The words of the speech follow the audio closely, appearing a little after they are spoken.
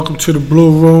Welcome to the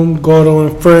Blue Room, Gordo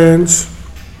and friends.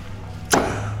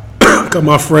 Got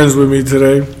my friends with me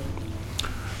today.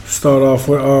 Start off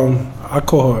with I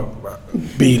call her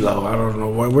B-Lo. I don't know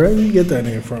where did you get that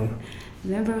name from?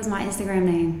 Remember, it was my Instagram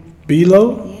name.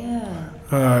 B-Lo? Yeah.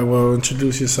 All right, well,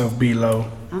 introduce yourself, B-Lo.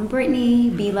 I'm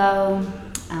Brittany B-Lo.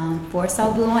 For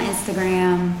So Blue on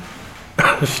Instagram.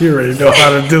 She already know how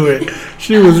to do it.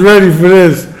 She was ready for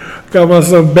this. Got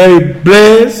myself Baby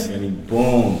Blizz. And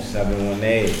boom, 718.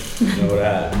 You know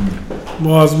that.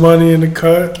 Mars Money in the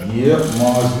cut. Yep,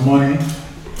 Mars Money.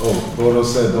 Oh, Gordo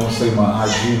said don't say my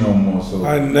IG no more. So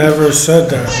I never said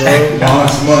that, bro.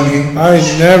 Mars Money. I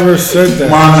never said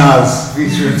that. Manas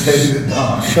featuring Teddy the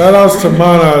Don. Shout outs to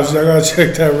Manas. Y'all gotta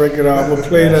check that record out. I'm gonna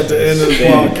play it at the end of the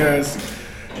podcast.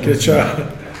 Get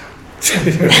y'all.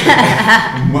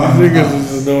 Niggas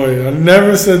is annoying. I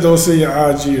never said don't say your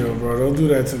IG though, bro. Don't do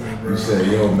that to me, bro. You said,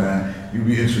 yo, man, you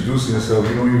be introducing yourself.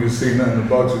 You don't even say nothing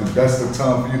about you. That's the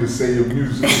time for you to say your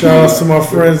music. Shout outs to my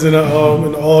friends in the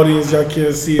audience. Y'all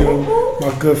can't see them.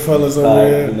 My good fellas over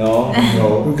there. We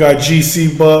got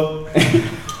GC Buck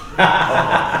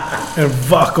and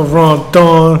Vacaron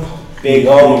Dawn. Big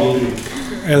homie.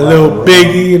 And Lil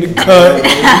Biggie in the cut.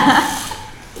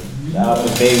 Shout out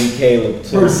to Baby Caleb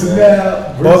too.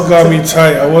 Personnel. Buck got me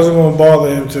tight. I wasn't gonna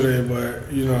bother him today, but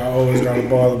you know I always gotta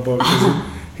bother Buck because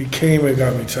he came and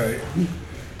got me tight.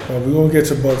 But we're gonna get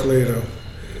to Buck later.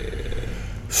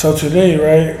 So today,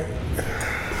 right?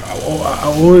 I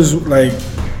always like.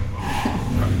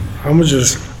 I'm gonna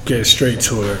just get straight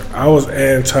to it. I was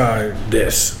anti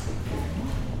this.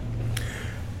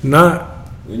 Not.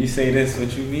 When you say this,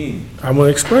 what you mean? I'm gonna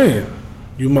explain.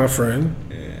 You my friend.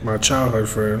 My childhood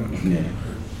friend. Yeah.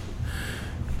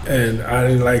 And I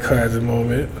didn't like her at the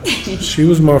moment. She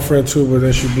was my friend too, but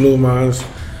then she blew mine.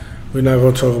 We're not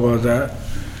gonna talk about that.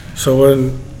 So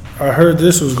when I heard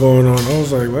this was going on, I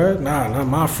was like, what? Nah, not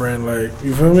my friend. Like,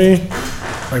 you feel me?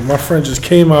 Like my friend just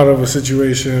came out of a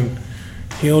situation.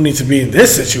 He don't need to be in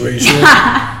this situation.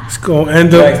 It's gonna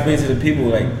end up. Explain to the people,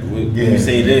 like, when you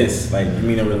say this, like, you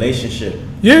mean a relationship?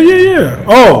 Yeah.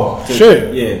 Oh,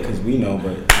 shit. Yeah, because we know,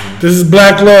 but. This is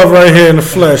black love right here in the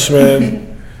flesh,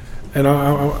 man. And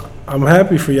I'm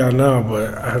happy for y'all now,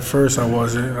 but at first I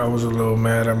wasn't. I was a little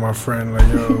mad at my friend. Like,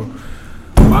 yo,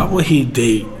 why would he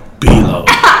date B-Lo?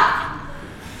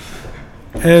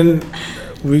 And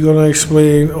we're going to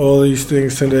explain all these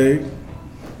things today.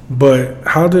 But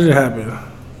how did it happen?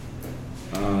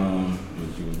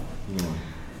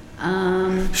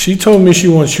 She told me she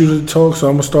wants you to talk, so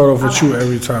I'm going to start off with you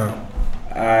every time.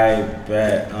 I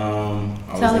bet.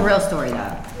 Tell the real story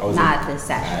though, not the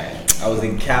section. I was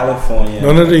in California.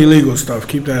 None of the illegal stuff.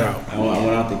 Keep that out. I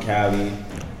went out to Cali.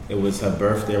 It was her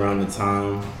birthday around the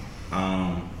time.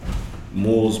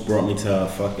 Moles brought me to a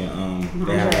fucking.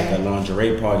 They had like a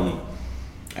lingerie party.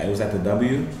 It was at the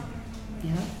W.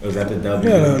 Yeah. It was at the W.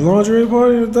 Yeah, the lingerie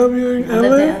party at W in I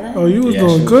lived in LA? LA. Oh, you was Yeah,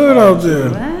 doing she was good fine. out there.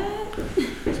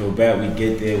 What? So bad we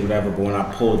get there, whatever. But when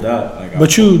I pulled up, like,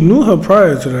 But you knew her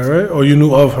prior to that, right? Or you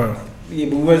knew of her? yeah,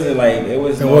 but it wasn't like it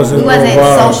was. It no, wasn't- We wasn't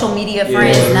Wow. social media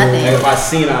friends, Like, nothing. if I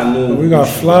seen her, I knew. We got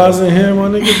who she flies was. in here, my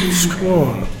nigga. Come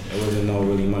on. It wasn't no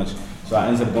really much. So I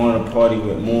ended up going to a party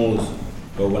with Moles.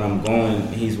 But when I'm going,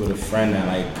 he's with a friend that,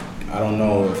 like, I don't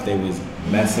know if they was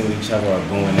messing with each other or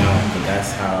going out, but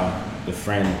that's how the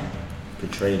friend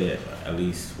portrayed it, at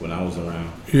least when I was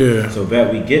around. Yeah. So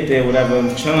bet we get there, whatever,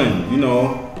 I'm chilling, you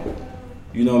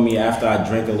know me, after I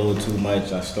drink a little too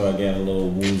much, I start getting a little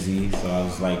woozy, so I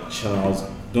was like chilling, I was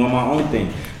doing my own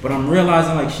thing. But I'm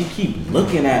realizing, like, she keep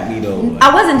looking at me though. Like,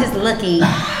 I wasn't just looking.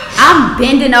 I'm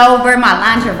bending over my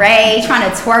lingerie, trying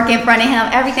to twerk in front of him,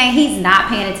 everything. He's not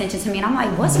paying attention to me. And I'm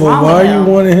like, what's But wrong why with you him?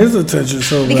 wanted his attention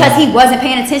so Because bad? he wasn't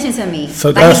paying attention to me. So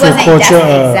Like, that's he what wasn't- caught your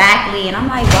eye. Exactly. And I'm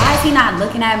like, why is he not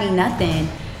looking at me? Nothing.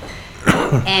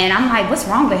 And I'm like, what's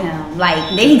wrong with him? Like,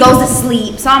 then he goes to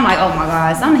sleep. So I'm like, oh my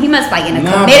God. He must like in a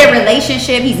Nah, committed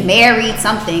relationship. He's married,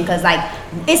 something. Because like,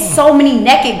 it's so many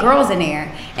naked girls in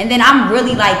there. And then I'm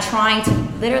really like trying to,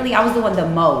 literally, I was doing the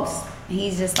most. And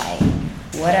he's just like,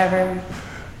 whatever.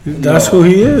 That's who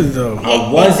he is, though.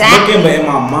 I was Exactly. looking, but in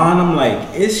my mind, I'm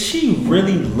like, is she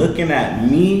really looking at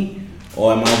me?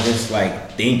 Or am I just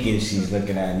like thinking she's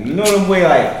looking at me? You know the way,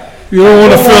 like, You don't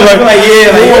want to feel like,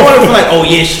 yeah, like, you don't want to feel like, oh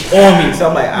yeah, she on me. So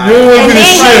I'm like, you don't want to And be the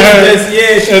then- shithead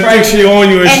Yeah, she and think she on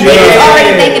you and And she then he's not. already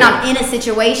Yeah. thinking I'm in a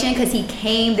situation because he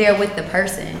came there with the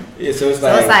person. Yeah, so it's So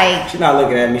it's like- she's not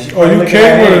looking at me. She Oh, you looking came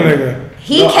at with a him. nigga.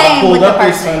 He No, I came pulled with the up with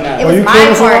person. somebody. It Oh, was you my came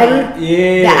with party somebody?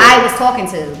 Yeah. that I was talking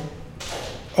to.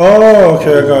 Oh,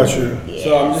 okay, I got you. Yeah.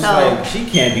 So I'm just like, she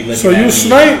can't be looking So at me. you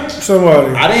sniped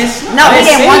somebody. I didn't snipe. No, I he didn't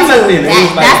didn't say want to. nothing. It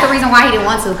was like, That's the reason why he didn't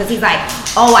want to, because he's like,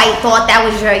 oh, I thought that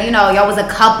was your, y'all was a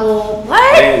couple.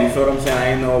 What? hey, you feel what I'm saying? I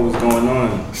didn't know what was going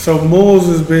on. So Moles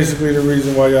is basically the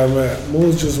reason why y'all met.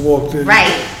 Moles just walked in. Right.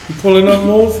 You pulling up,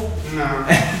 Moles? Nah.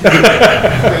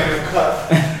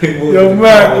 Yo,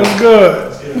 Mac, what's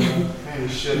good?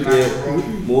 Ain't shit, Yeah, not bro.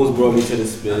 Moose brought me to the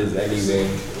Spitters anyway.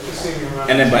 You see me around.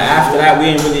 And then, but after that, we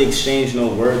didn't really exchange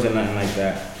no words or nothing like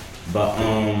that. But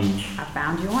I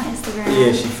found you on Instagram.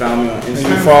 yeah, she found me on And you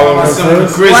Instagram. follow her Some of the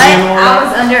first? Grizzly What? and all I that.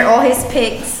 was under all his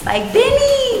pics, like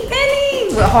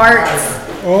Benny, with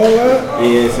hearts. All that?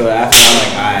 Yeah, so after I'm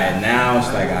like, alright, now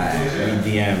it's like, alright, let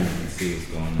me DM and see what's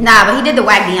going on. Nah, but he did the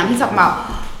whack DM. He talking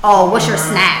about, oh, what's your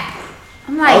snap?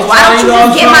 I'm like, I was why don't you trying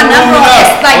to- just get my I was number trying on to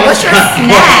Instagram? Like, warm it up. what's your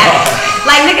snap?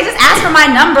 Like, nigga, just ask for my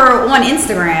number on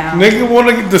Instagram. Nigga want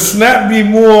to get the snap be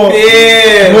more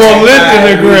Yeah, more lit than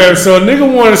the exactly. gram. So a nigga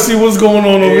want to see what's going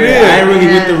on over Yeah, I there. ain't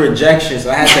really with the rejection, so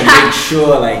I had to make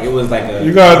sure like it was like a.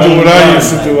 You gotta do what I home used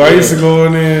to run, do. like, I used to go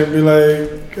in there and be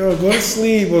like, yo, go to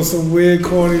sleep or some weird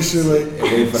corny shit like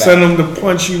wait for send that. them the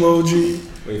punch emoji.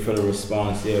 Wait for the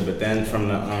response, yeah. But then from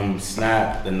the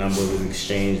snap, the number was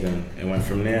exchanged and it went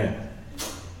from there.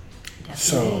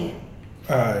 So,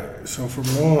 alright. So from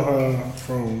knowing her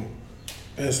from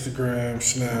Instagram,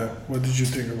 Snap, what did you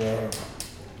think about her?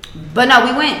 But no,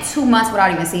 we went 2 months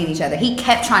without even seeing each other. He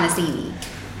kept trying to see me.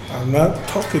 I'm not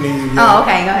talking to you yet. Oh,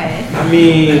 okay, go ahead. I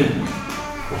mean,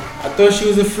 I thought she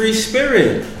was a free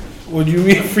spirit. What do you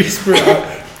mean free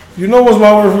spirit? You know what's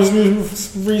my word for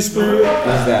free spirit?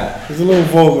 What's that? It's a little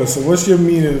vulgar. So what's your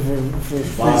meaning for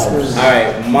free All spirit?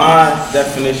 right, my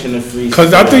definition of free.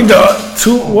 Because I think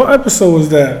spirit- what episode was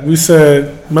that? We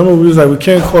said, remember we was like, we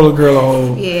can't call a girl a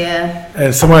hoe. Yeah,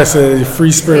 And somebody said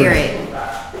free spirit. spirit.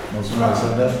 No, somebody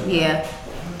said that? Yeah.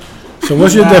 So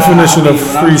what's your Nah, definition I mean, of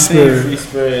when I'm free saying spirit? Free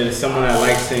spirit is someone that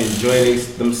likes to enjoy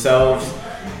themselves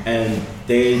and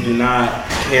they do not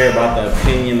care about the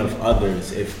opinion of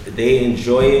others. If they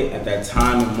enjoy it at that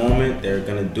time and moment, they're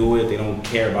gonna do it. They don't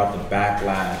care about the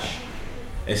backlash.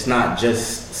 It's not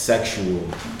just sexual.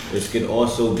 It could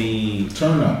also be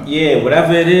Turn up. yeah,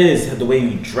 whatever it is, the way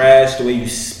you dress, the way you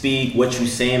speak, what you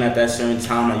saying at that certain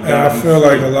time. Like, you And I gotta be feel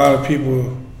like free. a lot of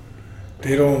people,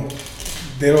 they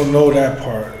don't know that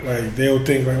part. Like they'll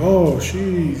think like, oh,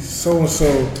 she's so and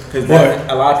so. Because But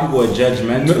a lot of people are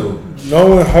judgmental.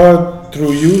 knowing her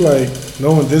through you, like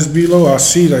knowing this below, I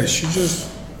see like she's just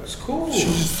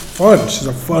fun. She's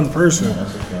a fun person.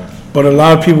 That's okay. But a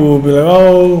lot of people will be like,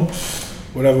 oh,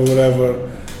 whatever.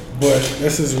 But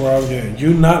this is where I'm getting.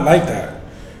 You're not like that.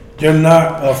 You're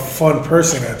not a fun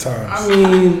person at times. I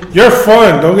mean, You're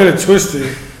fun. Don't get it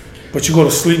twisted. But you go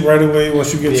to sleep right away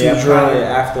once you get yeah, too drunk.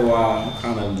 after a while,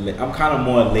 I'm kind of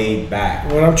more laid back,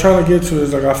 What I'm trying to get to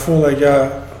is like I feel like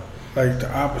y'all like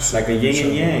the opposite. like a yin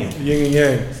and yang. Yin and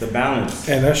yang. It's a balance,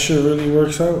 And that shit really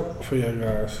works out for you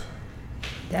guys.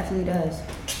 Definitely does.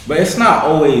 but it's not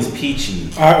always peachy.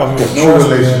 I mean, No trust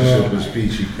me, I relationship know. is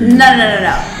peachy.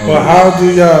 No. But how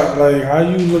do y'all like? How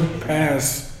you look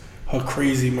past her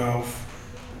crazy mouth?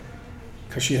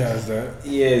 Cause she has that.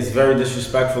 Yeah, it's very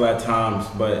disrespectful at times,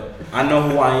 but I know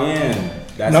who I am.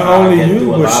 That's Not how I only get you,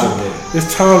 through a but lot of it.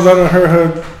 there's times I done heard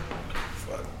her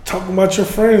talking about your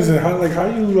friends and how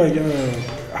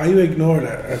you ignore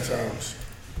that at times.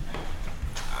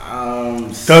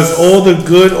 Does all the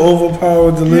good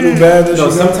overpower the little bad that No,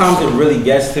 she got? sometimes it really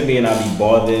gets to me and I be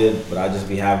bothered, but I just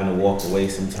be having to walk away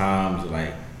sometimes.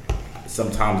 Like,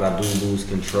 sometimes I do lose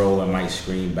control and might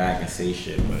scream back and say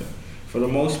shit, but for the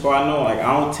most part, no, like,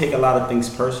 I don't take a lot of things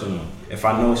personal. If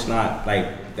I know it's not,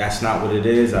 like, that's not what it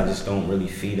is, I just don't really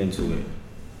feed into it.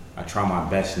 I try my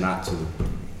best not to.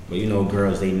 But you know,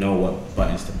 girls, they know what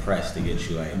buttons to press to get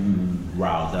you, like,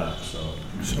 riled up, so.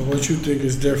 So what you think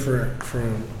is different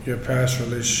from your past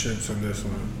relationships and this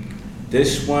one?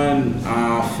 This one,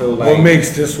 I feel like... What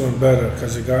makes this one better?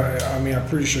 Because I'm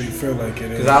pretty sure you feel like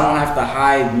it is. Because I don't have to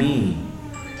hide me.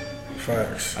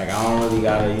 Facts. Like, I don't really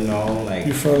gotta, you know, like...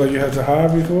 You felt like you had to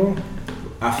hide before?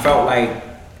 I felt like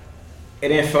it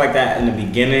didn't feel like that in the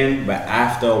beginning, but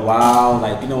after a while,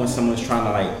 like, you know, when someone's trying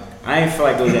to, like, I didn't feel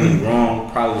like there was any wrong,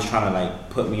 probably was trying to, like,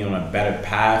 put me on a better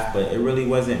path, but it really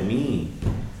wasn't me.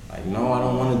 Like, no, I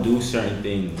don't want to do certain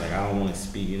things. Like, I don't want to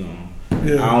speak, you know.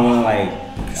 Yeah. I don't want to,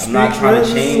 like, Speak, I'm not trying man. to This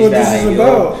is change what that. this is Like,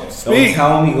 about. don't Speak.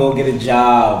 tell me go get a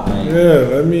job. Like, Yeah,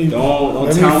 let me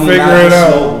don't tell me figure not it to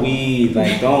out. smoke weed.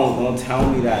 Like, don't tell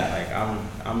me that. Like,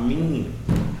 I'm mean.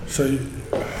 So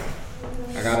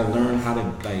I gotta learn how to,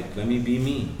 like, let me be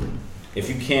me. If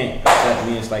you can't accept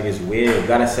me, it's like it's weird. You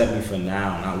gotta accept me for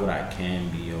now, not what I can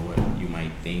be or what you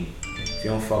might think. If you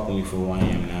don't fuck with me for who I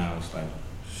am now, it's like,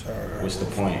 what's the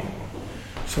point?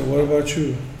 So what about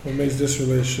you? What makes this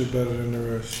relationship better than the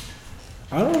rest?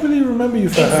 I don't really remember you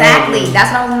for Exactly.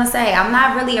 That's what I was gonna say. I'm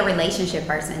not really a relationship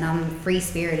person. I'm free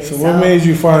spirited. So what made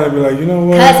you finally be like, you know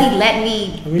what? Because he let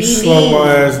me Let me be slow me.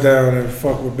 my ass down and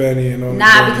fuck with Benny and all that.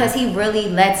 Nah, because he really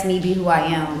lets me be who I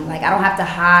am. Like I don't have to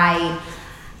hide,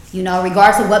 you know,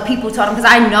 regardless of what people told him. Because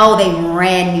I know they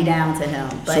ran me down to him.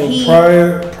 But so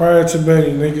prior to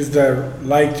Benny, niggas that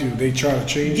liked you, they trying to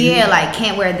change you? Yeah, like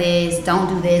can't wear this, don't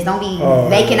do this, don't be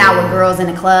making out with girls in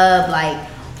the club, like,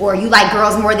 or you like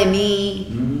girls more than me,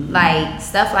 like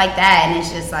stuff like that. And it's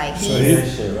just like I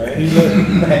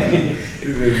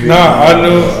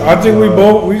think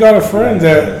we got a friend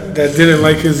that didn't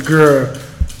like his girl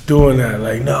doing that.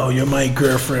 Like, no, you're my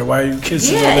girlfriend. Why are you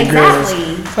kissing other girls?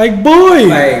 Like, boy,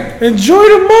 enjoy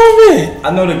the moment.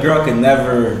 I know the girl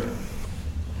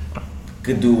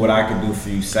could do what I could do for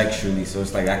you sexually, so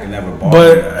it's like I can never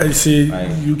bother. But I see,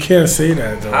 you can't say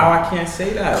that though. How I can't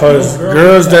say that? Because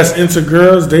girls that's into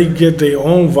girls, they get their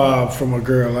own vibe from a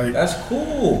girl. Like that's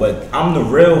cool, but I'm the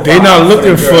real vibe. They not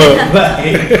looking for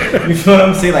like, you feel what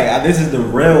I'm saying? Like this is the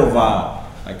real vibe.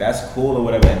 Like that's cool or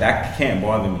whatever. That can't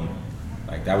bother me.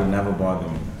 Like that would never bother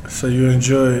me. So you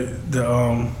enjoy the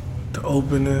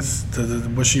openness,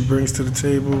 what she brings to the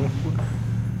table,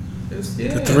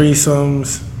 the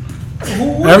threesomes.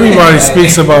 Everybody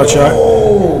speaks about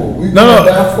y'all. We going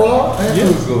that far? I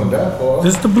ain't was going that far.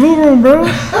 This is the blue room, bro.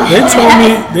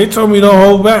 They told me don't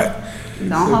hold back.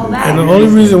 Don't hold back. And the only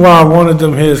reason why I wanted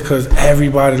them here is because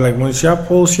everybody, like, when y'all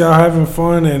post, y'all having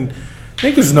fun, and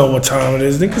niggas know what time it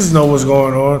is. Niggas know what's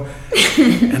going on.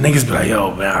 And niggas be like,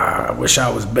 yo, man, I wish I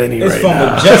was Benny right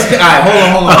now.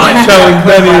 Alright, hold on. I wish I was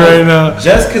Benny right now.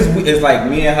 Just because it's like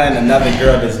me and her and another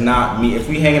girl does not mean, if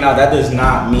we hanging out, that does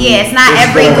not mean. Yeah, it's not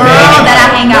every girl that I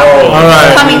hang out with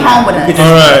Alright. coming home with us. We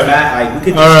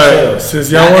could just chill.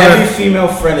 Since y'all not wanna, every female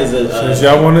friend is a. Since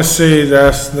y'all want to say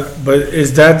that's not, but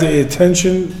is that the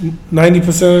intention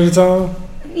 90% of the time?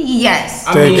 Yes.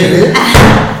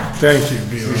 Thank you,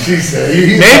 B.O. She said,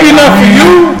 maybe not for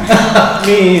you.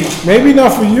 Maybe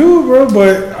not for you, bro,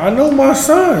 but I know my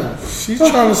son. She's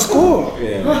trying to score.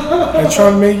 Yeah. And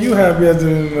trying to make you happy at the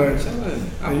end of the night.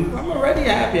 I'm already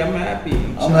happy. I'm happy.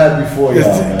 I'm happy for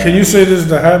y'all, man. Can you say this is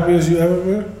the happiest you ever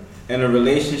been? In a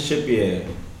relationship, yeah.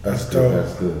 That's dope.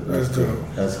 That's good. That's dope.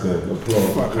 That's good.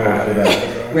 Applause for that.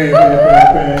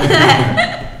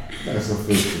 That's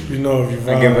official. You know if you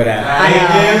I give her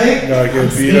that. You gotta get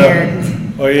beat up.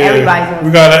 Oh yeah, Everybody's we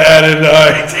gotta add in the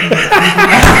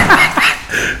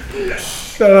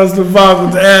shout outs to Bob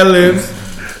with the ad-libs.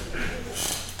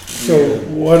 So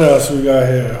what else we got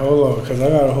here? Hold on, cause I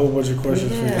got a whole bunch of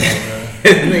questions for you, man.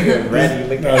 Nigga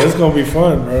ready. Nah, this gonna be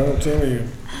fun, bro. I'm telling you.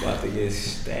 About to get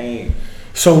stained.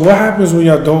 So what happens when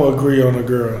y'all don't agree on a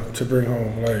girl to bring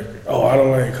home? Like, oh, I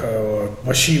don't like her,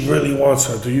 but she really wants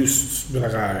her. Do you be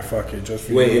like, all right, fuck it, just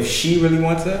for Wait, you? if she really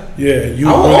wants her? Yeah, you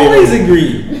I will really always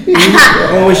agree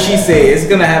on what she say. It's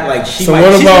gonna have like she's gonna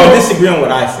disagree on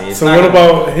what I say. So what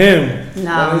about him?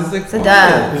 No, Well, it's a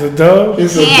dub. Is a dub?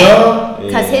 It's a dub?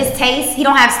 Because his taste, he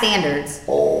don't have standards.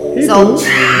 Oh, So, no.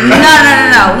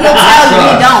 He'll tell you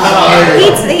he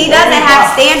don't. He doesn't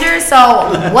have standards,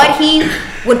 so what he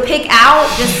would pick out,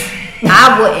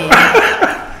 I wouldn't.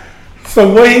 So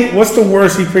what's the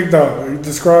worst he picked out?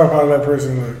 Describe how that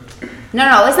person looked.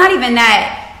 No, it's not even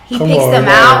that he picks them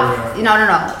out. No.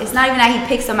 It's not even that he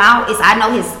picks them out. It's I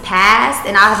know his past,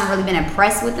 and I haven't really been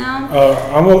impressed with them.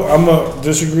 I'm a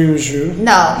disagree with you.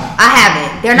 No, I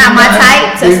haven't. They're not my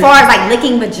type. So as far as like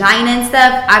licking vagina and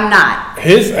stuff, I'm not.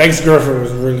 His ex-girlfriend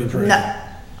was really pretty. No.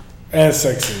 And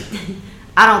sexy.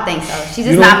 I don't think so. She's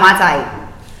just not my type.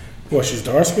 What, she's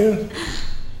dark skinned?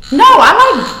 No, I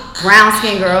like brown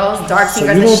skinned girls, dark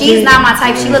skinned girls, but she's not my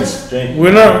type. She looks.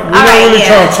 We're not really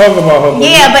trying to talk about her.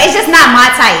 Yeah, but it's just not my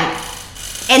type.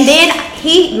 And then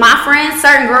my friends,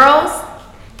 certain girls.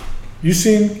 You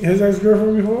seen his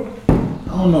ex-girlfriend before?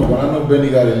 I don't know, but I know Benny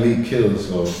got elite kills,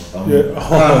 so Yeah.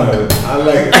 I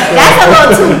like it. That's a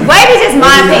little too. Maybe just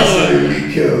my opinion. Elite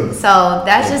kills. So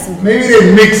that's just. Maybe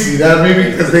they mixy. That maybe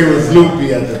because they was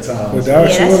loopy at the time. But that,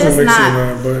 Yeah, she that's wasn't just mixing not-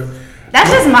 that, but That's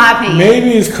just my opinion.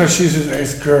 maybe it's because she's his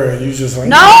ex-girl and you just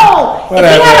like... No, if he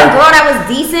Whatever. had a girl that was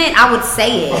decent, I would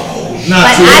say it. Not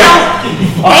But to I your- don't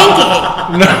think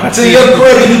it. To your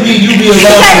credit, you be Because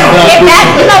alone. if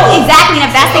that, exactly,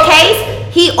 and if that's the case,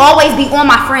 he always be on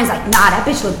my friends like, nah, that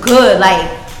bitch look good. Like,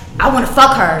 I want to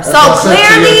fuck her. So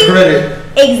clearly,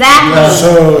 exactly.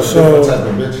 So Different type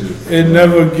of bitches. it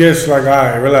never gets like,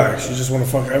 alright, relax. You just want to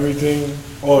fuck everything.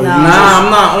 Or No. Nah,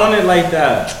 I'm not on it like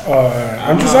that.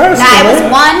 I'm just asking. Nah, it was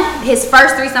man. one, his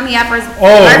first threesome he had for his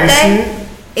Oh, you birthday.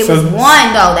 see? It So- was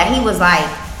one though that he was like,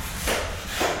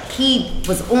 he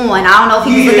was on. I don't know if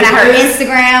he was looking at her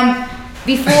Instagram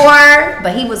before,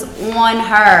 but he was on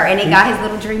her, and it got his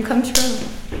little dream come true.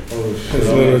 His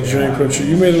little dream come true.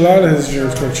 You made a lot of his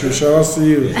dreams come true. Shout out to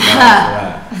you.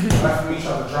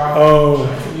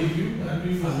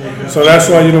 So that's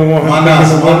why you don't want him Why making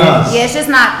not? the Why woman. not? Yeah, it's just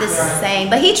not the same.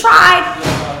 But he tried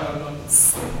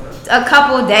a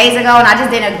couple of days ago, and I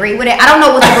just didn't agree with it. I don't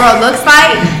know what the girl looks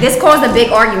like. This caused a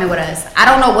big argument with us. I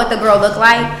don't know what the girl looked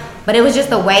like, but it was just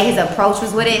the way his approach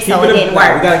was with it, so it didn't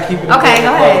work. We gotta keep it Okay,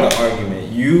 go ahead. The argument.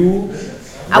 You.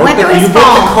 I went through his you broke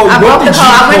phone. the code, I you broke the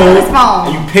code. I went through his and phone.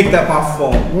 you picked up my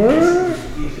phone.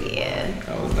 Yeah.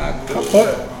 That was not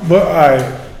good.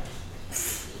 But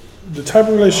the type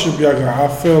of relationship y'all got, I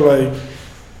feel like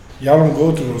y'all don't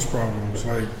go through those problems.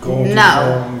 Like going through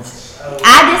No. phones.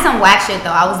 I did some whack shit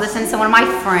though. I was listening to one of my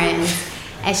friends,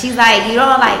 and she's like, you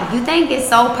know, like, you think it's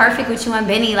so perfect with you and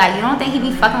Benny, like, you don't think he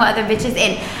be fucking with other bitches?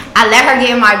 And I let her get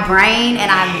in my brain, and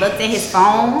I looked at his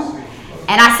phone,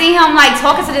 and I see him like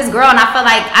talking to this girl, and I felt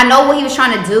like I know what he was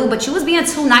trying to do, but you was being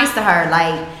too nice to her.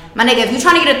 Like, my nigga, if you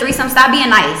trying to get a threesome, stop being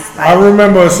nice. Like, I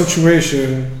remember a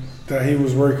situation that he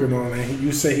was working on, and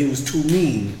you say he was too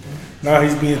mean. Now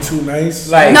he's being too nice.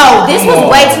 Like, no, this was come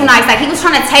on. way too nice. Like, he was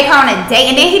trying to take her on a date,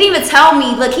 and then he didn't even tell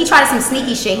me. Look, he tried some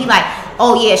sneaky shit. He like,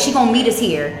 oh yeah, she gonna meet us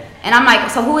here. And I'm like,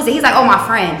 so who is it? He's like, oh, my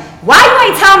friend. Why you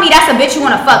ain't tell me that's a bitch you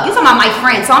wanna fuck? You talking about my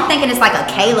friend, so I'm thinking it's like a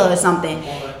Kayla or something.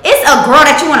 It's a girl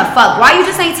that you wanna fuck. Why you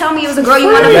just ain't tell me it was a girl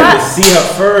you wanna You had to fuck? see her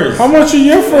first. How much are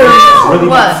your friends? No. Really,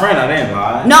 my What? friend. I didn't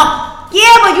lie. No.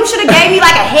 Yeah, but you should have gave me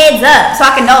like a heads up so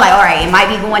I can know, like, all right, it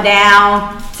might be going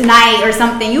down tonight or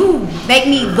something. You make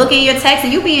me look at your text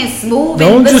and you being smooth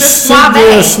Don't and just sit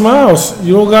there and smile.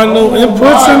 You don't got no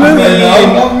inputs in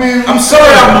it. I'm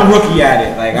sorry, I'm a rookie at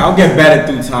it. Like, I'll get better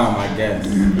through time, I guess.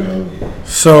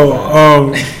 So,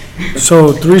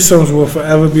 so threesomes will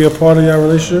forever be a part of your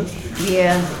relationship.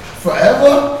 Yeah.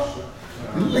 Forever?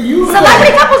 You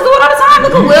Celebrity couples do it all the time.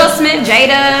 Look at Will Smith,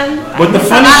 Jada. But the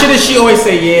funny shit is she always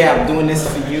say, yeah, I'm doing this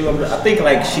for you. I think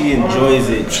like she enjoys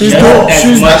it She's just doing- as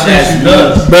she's- much I think as she me.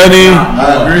 does. Benny,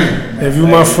 I agree. if you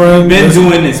my friend, Been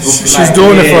doing this. she's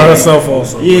doing it for herself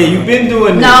also. Yeah, you've been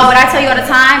doing this. No, but I tell you all the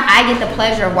time, I get the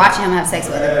pleasure of watching him have sex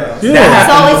with her. Yeah,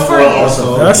 So it's for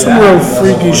you. that's some real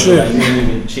freaky shit.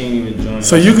 She ain't even joined.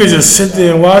 So you could just sit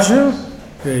there and watch him.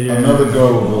 Yeah. Another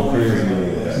girl will go crazy.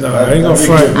 No, I ain't gonna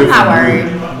front. I'm not worried.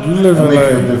 You I living make you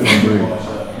a like different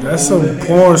breed. that's some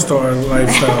porn star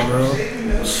lifestyle, bro.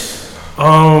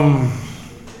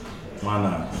 Why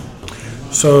not?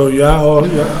 So all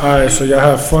right. So y'all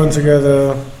have fun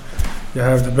together. Y'all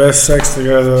have the best sex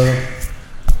together.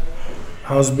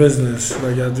 How's business?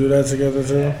 Like y'all do that together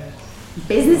too?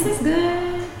 Business is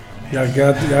good. Y'all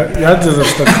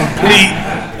just the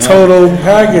complete total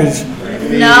package.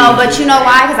 No, but you know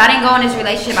why? Because I didn't go in this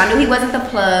relationship. I knew he wasn't the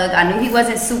plug. I knew he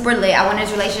wasn't super lit. I went in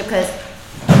this relationship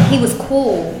because he was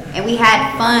cool and we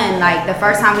had fun. Like the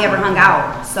first time we ever hung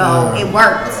out, so it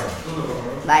worked.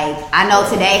 Like I know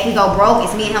today, if we go broke,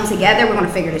 it's me and him together. We're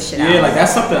gonna figure this shit out. Yeah, like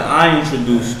that's something I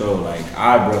introduced though. Like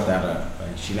I brought that up.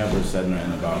 Like she never said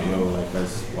nothing about like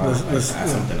that's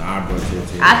something I brought to the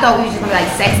table. I thought we were just gonna be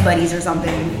like sex buddies or something.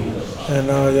 And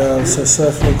now y'all a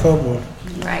successful couple.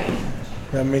 Right.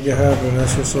 Y'all make it happen.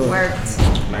 That's what's up.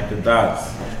 Worked. Like the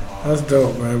dots. That's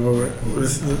dope, man. But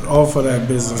it's all for that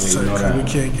business Yeah, you know check. that. We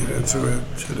can't get into it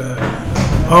today.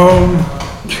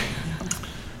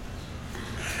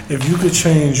 If you could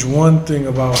change one thing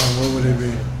about him, what would it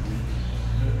be?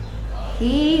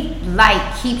 He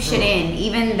like keeps shit in,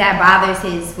 even that bothers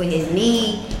with his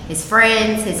knee, his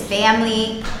friends, his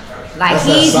family. Like That's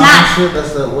he's that not. sign shit.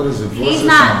 That's that. What is it? He's What's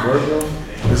not- that Virgo?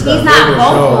 It's He's that not Virgo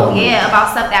vocal, show. yeah,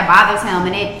 about stuff that bothers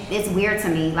him, and it's weird to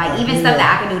me. Like even stuff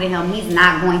that I can do to him, he's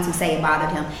not going to say it bothered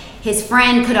him. His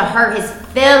friend could have hurt his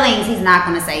feelings. He's not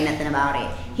going to say nothing about it.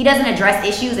 He doesn't address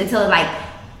issues until it like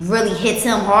really hits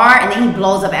him hard, and then he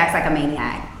blows up, and acts like a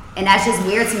maniac. And that's just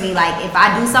weird to me. Like if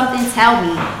I do something, tell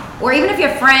me, or even if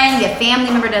your friend, your family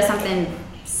member does something,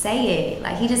 say it.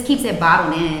 Like he just keeps it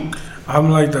bottled in. I'm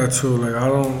like that too. Like I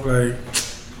don't like.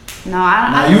 No,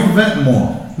 I Now don't. you vent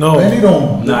more. No. Benny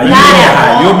don't. Nah, Benny you Not make it at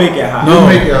hot. all. You'll make it hot. No.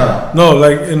 make it hot. No,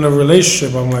 like in a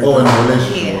relationship, I'm like. Oh, in that. a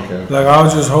relationship. Yeah. Okay. Like I'll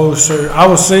just hold certain. I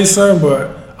will say something,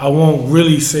 but I won't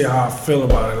really say how I feel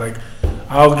about it. Like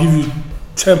I'll give you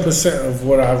 10% of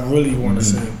what I really want to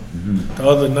say. The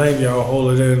other 90, I'll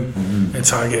hold it in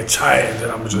until I get tired. Then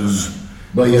I'm just.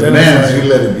 But your Then mans, it's like- you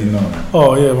let it be known.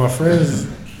 Oh yeah, my friends.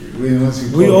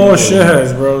 We all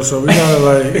shitheads, bro. So we gotta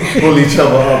like pull each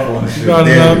other up on shit. You know what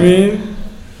I mean?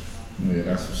 Yeah,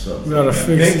 that's what's up. We gotta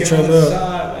fix each other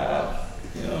up.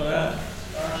 You know that.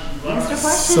 Answer the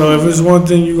question. So if it's one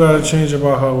thing you gotta change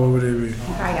about her, what would it be? I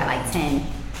probably got like 10.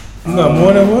 You got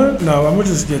more than one? No, I'm gonna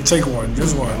just take one,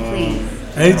 just one. Please.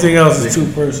 Anything else is too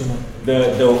personal.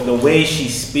 The way she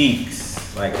speaks,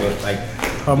 like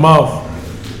her mouth.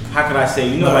 How could I say?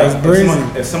 You know, No, like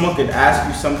it's if someone could ask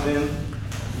you something,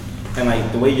 and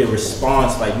like the way your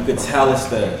response, like you could tell if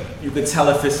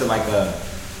it's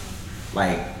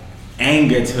like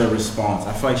anger to the response.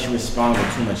 I feel like she responds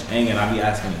with too much anger, and I be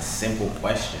asking a simple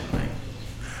question, like.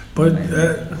 But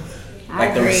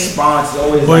like the response is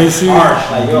always but like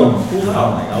harsh, like yo, cool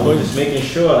out. Like I was just making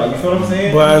sure, like you feel what I'm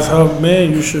saying. But as her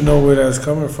man, you should know where that's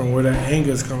coming from, where that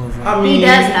anger is coming from. I mean, he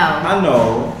does know. I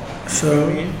know. So,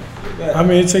 I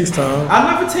mean, it takes time. I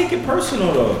never take it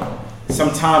personal though.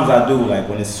 Sometimes I do, like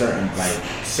when it's certain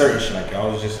shit. Like I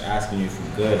was just asking you if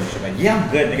you're good, and she's like, "Yeah, I'm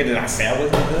good." Nigga, did I say I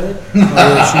wasn't good? Oh,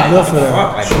 yeah, she good for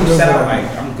that. Like She you good said, for I'm that.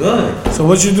 like, I'm good. So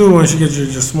what you do when she gets you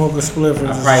just smoke a spliff? And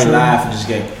I just probably chill? laugh and just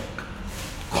get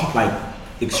like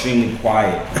extremely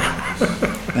quiet.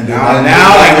 And now, let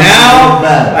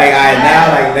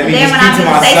me Then just when I keep to do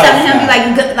say myself. something to him, be now. like,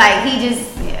 you good? Like he just,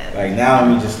 yeah. Like now, let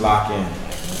me just lock in.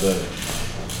 I'm good.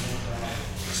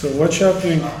 So what y'all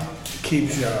think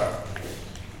keeps y'all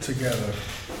together?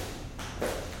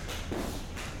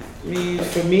 I mean,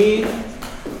 for me,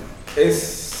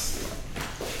 it's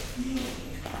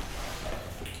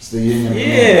the yin and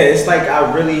it's like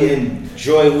I really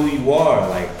enjoy who you are.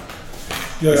 Like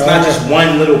Yeah, it's not just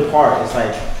one little part. It's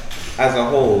like as a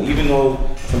whole. Even though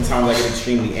sometimes I get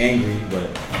extremely angry, but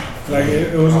like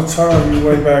it was a time you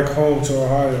went back home to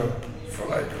Ohio for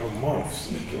like a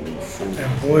month,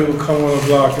 and boy would come on the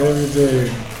block every day,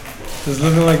 just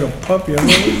looking like a puppy. I'm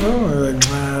like, what's wrong? Like,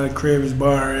 nah, the crib is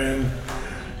barring,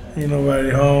 ain't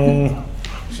nobody home.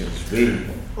 shit's big.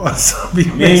 What's up, be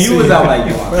Man, you was messy? out like,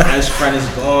 yo, my best friend is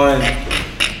gone.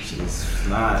 Shit's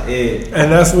not it.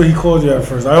 And that's what he called you at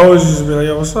first. I always used to be like,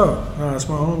 yo, what's up? Nah, that's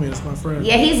my homie, that's my friend.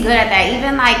 Yeah, he's good at that.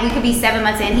 Even like we could be 7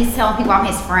 months in, he's telling people I'm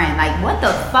his friend. Like, what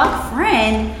the fuck,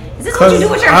 friend? Is this what you do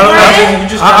with your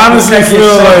friend? I honestly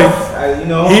feel like you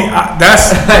know.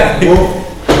 that's. I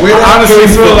honestly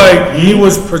feel like he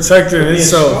was protecting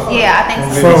himself. Yeah, I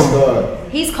think so. From,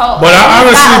 He's cold. but I He's got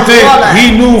honestly a think baller. he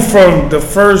knew from the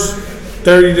first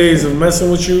 30 days of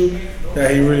messing with you that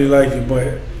he really liked you.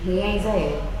 But He ain't say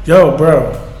it. yo,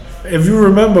 bro, if you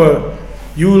remember,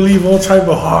 you would leave all type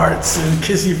of hearts and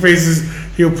kissy faces.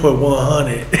 He'll put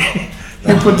 100.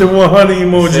 He'll put the 100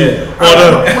 emoji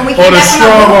When we or came the back from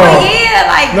strong the arm. yeah,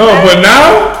 like No, but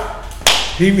now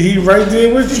he right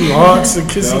there with you, hearts and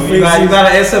kissy faces.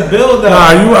 It's a build up.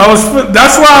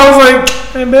 That's why I was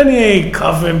like, man, Benny ain't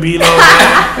cuffing Beto.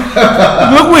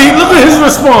 look at his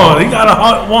response. He got a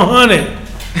hot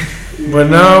 100. But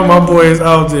now my boy is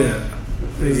out there.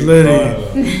 He's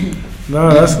litty.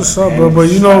 Nah, that's what's up, bro.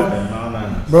 But you know,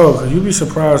 bro, cause you be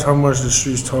surprised how much the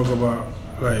streets talk about,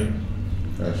 like.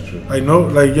 That's true.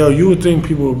 Like yo, you would think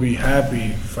people would be happy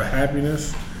for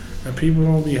happiness, and people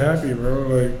don't be happy, bro.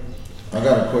 Like, I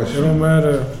got a it question. don't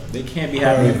matter. They can't be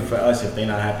happy for us if they're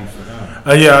not happy for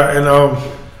them. Yeah, and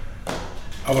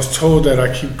I was told that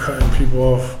I keep cutting people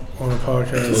off on the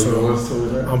podcast, so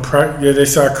they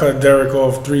said I cut Derek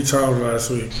off 3 times last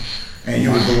week. And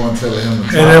you was the one telling him to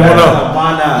And then went up.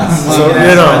 Manas. So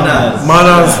you know,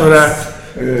 manas for that.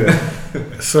 Yeah.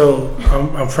 So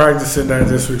I'm practicing that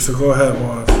this week. So go ahead,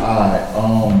 Mons. Alright,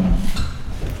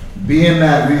 being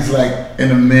that we's like in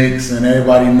the mix and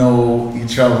everybody know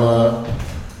each other,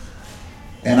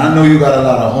 and I know you got a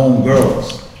lot of home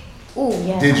girls. Ooh,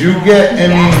 yeah. Did you get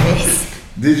any? Yes.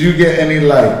 Did you get any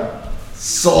like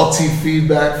salty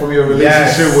feedback from your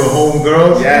relationship Yes. with home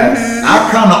girls? Yes. I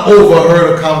kind of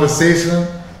overheard a conversation,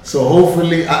 so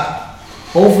hopefully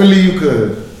you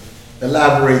could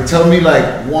elaborate. Tell me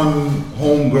like one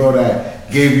homegirl that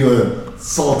gave you a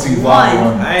salty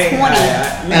vibe.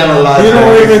 Analyze. You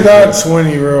don't that. even got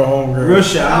 20 real homegirls. Real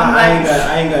shit. I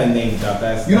ain't got a name drop.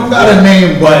 You don't got a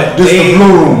name, but just the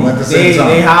blue room at the same time.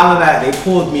 They hollered at. They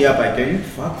pulled me up like, "Yo, you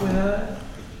fuck with her?"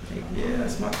 Like, yeah,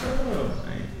 that's my girl.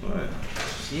 Like, what?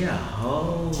 She a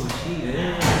hoe. She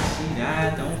this. She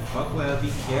that. Don't fuck with her.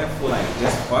 Be careful. Like,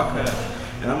 just fuck her.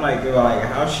 And I'm like, yo, like,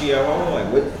 how's she a hoe? Like,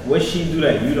 what she do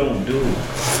that you don't do?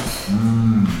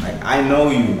 Like, I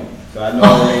know you, so I know. No,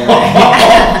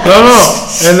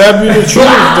 and that be the truth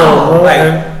though, bro.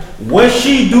 Like, what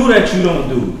she do that you don't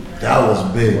do? That was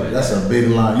big. That's a big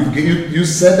line. You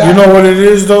said that. You know what it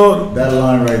is though? That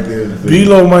line right there is big.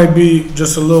 B-Lo might be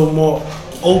just a little more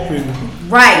open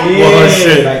Right. with her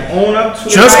shit. Like own up to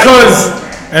Just it. cause,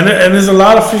 and there's a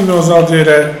lot of females out there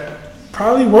that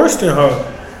probably worse than her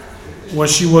when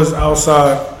she was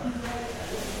outside,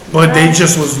 but they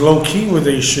just was low key with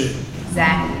their shit.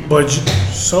 Exactly. But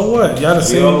so what? Y'all the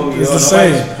same. Yo, It's the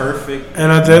nobody's same. perfect.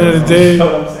 And at the end of the day, You know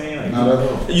what I'm saying? Like, Not at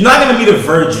all. you're not gonna be the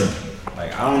virgin.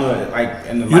 Like I don't know. Like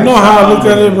in the You know how I look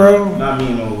lifestyle, at it, bro? Not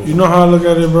me, no. you know how I look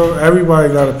at it, bro?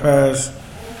 Everybody got a pass.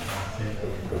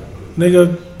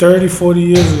 Nigga, 30, 40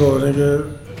 years ago,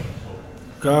 nigga,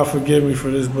 God forgive me for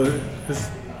this, but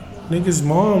niggas'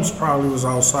 moms probably was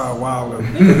outside wilding.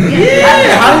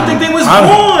 Yeah. How do you think they was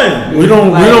born? We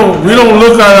don't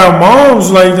look at our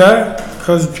moms like that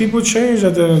because people change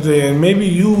at the end of the day, and maybe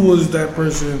you was that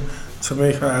person to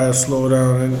make her ass slow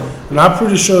down, and I'm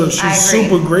pretty sure I she's agree.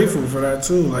 super grateful for that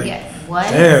too. Like, Yeah. What?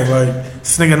 damn, like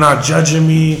this nigga not judging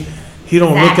me. He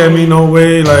don't look Exactly. at me no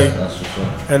way, like, That's for sure.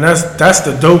 and that's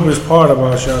the dopest part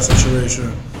about y'all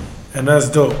situation, and that's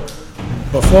dope.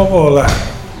 But fuck all that.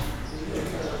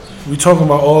 We talking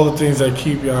about all the things that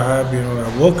keep y'all happy and all that.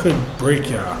 What could break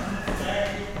y'all?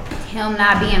 Him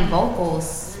not being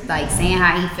vocals, like saying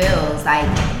how he feels, like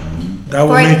That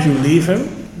would For- make you leave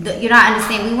him? you're not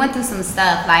understanding. We went through some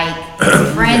stuff. Like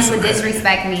his friends would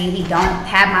disrespect me. He don't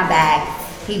have my back.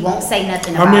 He won't say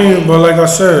nothing about I mean, it. but like I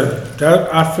said,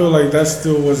 that I feel like that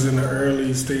still was in the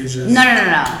early stages.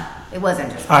 No. It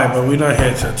wasn't just. All right, but we're not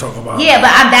here to talk about. Yeah,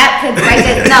 but that could break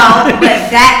us. No,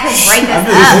 but that could break us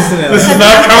up. This is Because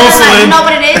not I'm feeling like, counseling. you know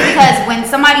what it is? Because when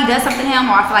somebody does something to him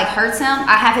or I feel like hurts him,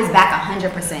 I have his back 100%.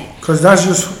 Cause that's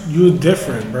just you're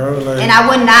different, bro. Like, And I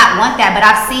would not want that. But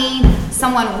I've seen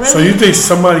someone really. so you think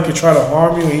somebody could try to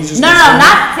harm you and he just No, gonna say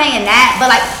not saying that.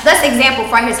 But like, let's example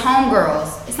for his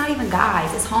homegirls. It's not even guys.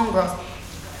 It's homegirls.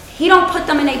 He don't put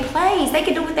them in their place. They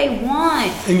can do what they want.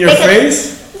 in your They can-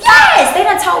 face? Yes, they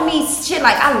done told me shit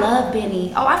like I love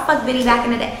Benny. Oh, I fucked Benny back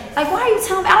in the day. Like, why are you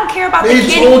telling me? I don't care about They the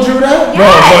kid. told you that? No,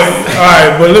 Yes. but all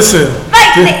right, but listen.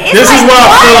 Like, This, it's this is like, why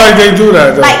I feel what? like they do that.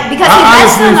 Though. Like because I he lets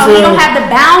honestly them know he feel- don't have the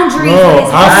boundaries. No, in his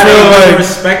I life. feel like-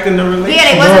 respecting the relationship. Yeah,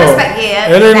 they wasn't respect. Yeah,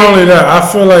 It ain't exactly. only that. I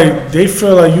feel like they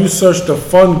feel like you such the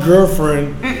fun girlfriend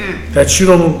that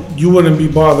you wouldn't be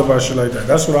bothered by shit like that.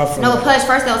 That's what I feel. No, like. Push.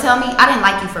 First they'll tell me I didn't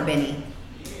like you for Benny.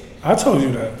 I told you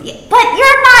that. Yeah, but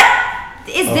you're not.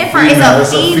 It's different. female.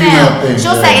 It's It's a a female female. thing,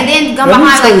 She'll yeah. say, and then come Let me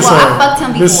behind tell like, you well, I something. fucked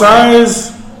him before.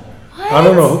 Besides, What? I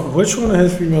don't know which one of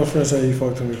his female friends said he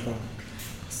fucked him before.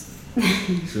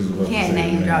 She was about to Can't say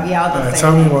name that. drop. Yeah, I was All gonna right, say.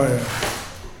 tell me that.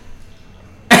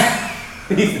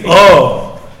 why.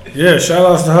 Oh, yeah. Shout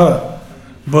outs to her.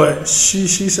 But she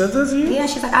said that to you. Yeah,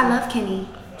 she's like, I love Kenny.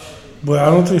 But I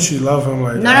don't think she loved him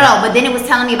like No. that. But then it was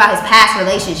telling me about his past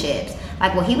relationships.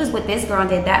 Like, well, he was with this girl and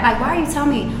did that. Like, why are you telling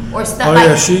me? Or stuff Oh like.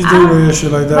 yeah, she's I doing don't- weird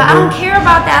shit like that. But I don't care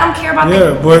about that. I don't care about Yeah,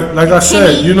 that. but like I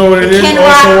said, Kenny, you know what it is. Ken Also,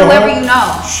 Rock, with whoever her? you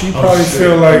know. She probably shit.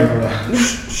 feel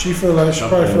like she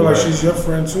probably feel like she's your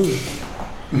friend too.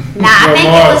 Nah, I Yo, think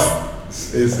Mars.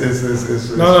 it was. It's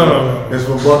No. It's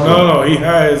for Bucky. No, he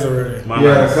had his already.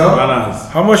 Manas. Yeah, Manas.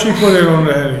 How much he put in on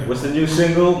the Henny? What's the new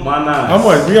single? Manas. How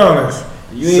much? Be honest.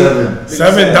 You ain't- $7.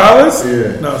 $7?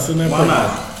 Yeah. No, send that.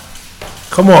 Manas.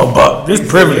 Come on, Buck. This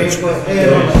privilege.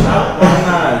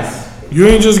 Manas. You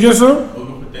ain't just get some? We'll go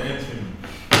put the ends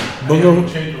in. Book We'll him.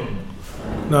 change them.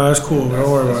 Nah, it's cool. Don't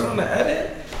worry On about it. the edit?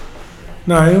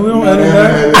 Nah, we don't No, edit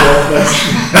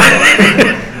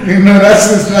that. You know, that's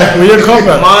just like Where your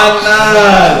comeback?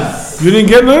 Manas. You didn't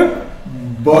get none?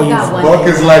 Buck. got one. Buck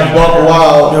is like Buck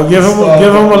Wild. Yo, give him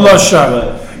a lust shot.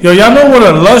 Yo, y'all know what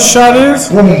a lust shot is?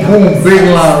 Boom, boom, big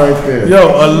line right there. Yo,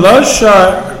 a lust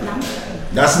shot.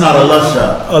 That's not a lust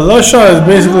shot. A lust shot is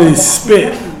basically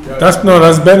spit. That's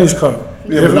Benny's cup.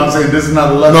 Yeah, but I'm saying this is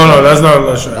not a lust No, shot. that's not a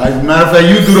lust shot. Matter of fact,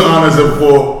 you do the honors of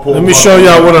pour Let me show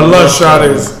y'all what a lust shot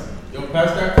is. Yo,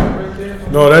 pass that cup right there.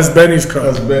 No, that's Benny's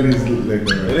That's cup. Benny's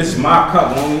liquor. Right? This is my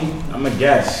cup, homie. I'm a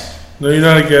guest. No, you're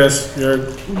not a guest. You're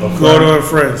Gordo and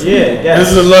friends. Yeah, guest.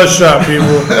 This is a lust shot, people.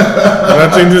 And I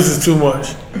think this is too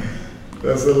much.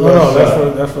 That's a No, lust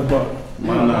shot. that's for Buck.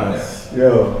 Manas.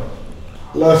 Yo,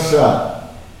 lust shot.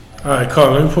 All right,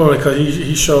 Carl, let me pull it because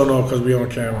he's showing off because we on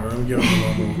camera. Let me give him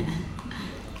a moment.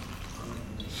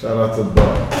 Shout out to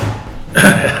Buck.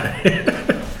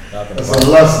 That's a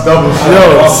lust double shot.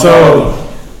 Yo,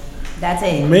 so That's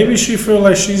it. maybe she feel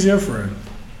like she's your friend.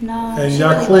 No. And she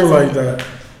y'all really cool wasn't. like that.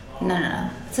 No.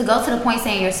 To go to the point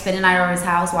saying you're spending the night over his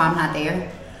house while I'm not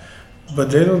there. But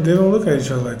they don't look at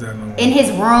each other like that no more. In his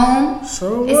room.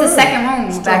 So It's what? a second room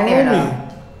It's the back there, homie.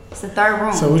 though. It's the third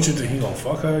room. So what you think? He gonna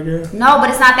fuck her again? No, but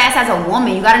it's not that. It's as a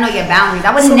woman. You gotta know your boundaries.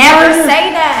 I would So never why you-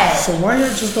 say that. So why you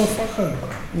just don't fuck her?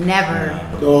 Never.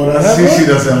 Oh, that's she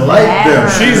doesn't like them. Never.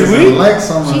 She's doesn't weak? like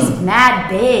someone. She's mad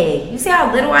big. You see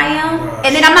how little I am? Nah.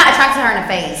 And then I'm not attracted to her in the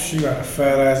face. She got a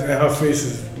fat ass and her face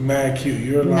is mad cute.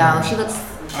 You're lying. No, she looks.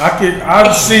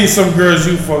 I've seen some girls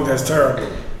you fuck that's terrible.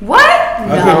 What?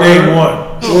 I could name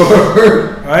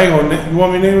one. I ain't gonna. You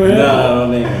want me to name it? No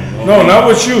name. No, not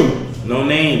with you. No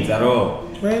names at all.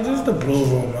 Man, this is the blue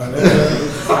room, man.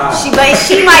 But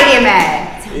she might get mad.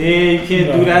 Yeah, you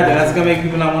can't do that. That's gonna make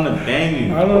people not want to bang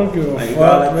you. I don't give a Like,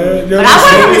 fuck, man. Yo, But I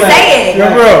want him to like- say it.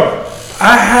 Yo, bro,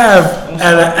 I have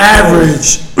at an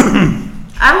average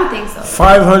I don't think so.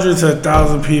 500 to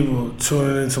 1,000 people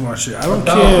tuning into my shit. I don't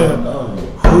care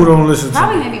who don't listen to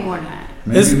Probably me. maybe more than that.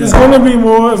 It's gonna be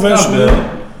more eventually.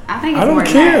 I think it's I more don't than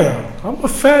care. that. I'm a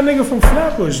fat nigga from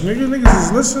Flatbush. Niggas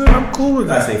is listening. I'm cool with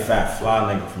I that. say fat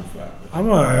fly nigga from Flat. I'm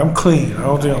alright. I'm clean. I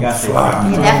don't think I'm You're fly.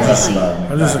 definitely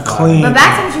clean. I'm just a clean. But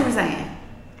back to what you were saying.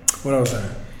 What I was saying?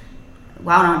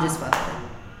 Why don't just fuck her?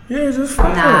 Yeah, just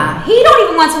fuck Nah, her. he don't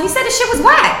even want to. He said the shit was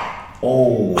whack.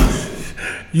 Oh,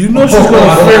 You know she's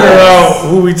gonna figure out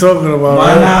who we talking about,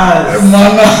 right?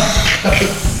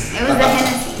 It was the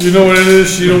Hennessy. You know what it is?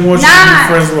 She don't want you to Nah. be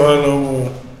friends with her no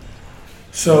more.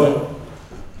 So,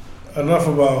 enough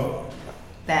about.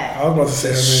 That. I was about to say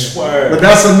her name. but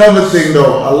that's another thing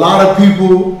though. A lot of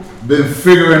people been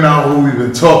figuring out who we've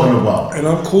been talking about. And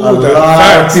I'm cool A with that. lot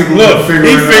of Facts. people Look, been he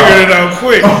figuring it figured it out. out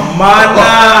quick. A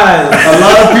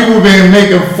lot of people been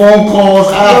making phone calls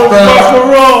Yo, after. fuck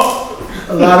raw.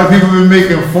 A lot of people been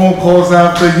making phone calls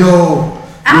after. Yo,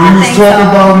 I when don't he was think talking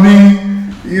so. about me,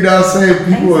 you know what I'm saying?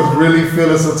 People was so? really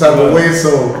feeling some type of way.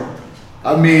 So,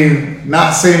 I mean,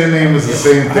 not saying the name is the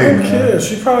same I thing, don't man. care.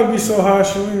 She probably be so high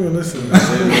she won't even listen.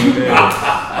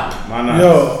 Why not?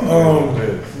 Yo,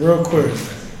 real quick.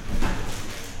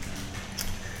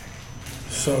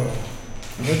 So,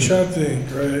 what y'all think,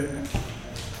 right?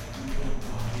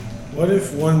 What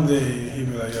if one day he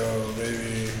be like, yo,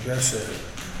 baby, that's it.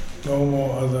 No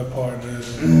more other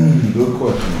partners. Good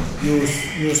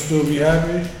question. You'll still be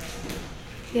happy?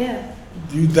 Yeah.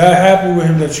 You that happy with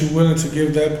him that you willing to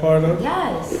give that part up?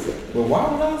 Yes. But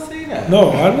why would I say that?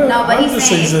 No, I know. No, but I'm he's just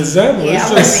saying- saying an example. Yeah,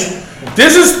 It's I just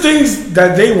this is things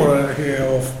that they want to hear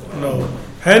off. No,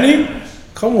 Henny,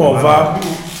 come on, Vop.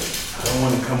 I don't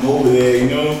want to come over there, you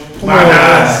know? Come on.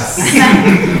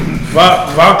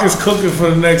 Vop is cooking for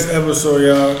the next episode,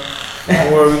 y'all.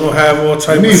 Where we're gonna have all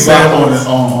type You of need Bob on samples.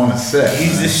 on the set.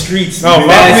 He's the streets. No, Vop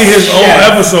best need his own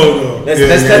chef. episode though. Let's Yeah,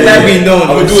 let yeah, that yeah. be known. I'm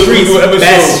gonna The do streets an episode.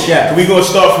 best chef. We gonna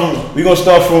start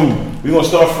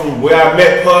from where I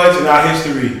met Pudge and our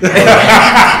history.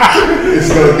 It's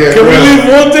gonna get Can we real. leave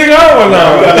one thing out or We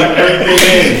not? gotta leave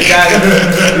everything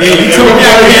in. You took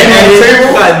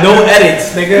it got no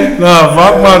edits, nigga. Nah,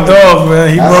 Vop my dog, man.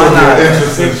 He That's brought gonna be it. an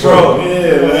interesting Bro. show.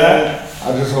 Yeah, man.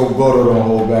 I just hope Goto don't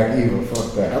hold back either.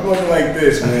 Fuck that. I'm looking like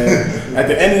this, man. At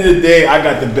the end of the day, I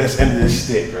got the best end of the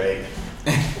stick, right?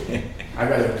 I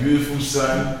got a beautiful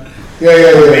son. Yeah. We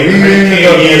ain't Maybe even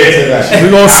gonna get into that. We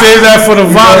gonna save that for the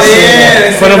Vox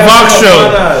Yeah, for the Vox show.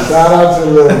 Shout out to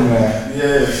Lil Man.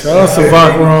 Yes. Shout out to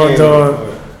Vox, we're on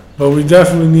dog. But we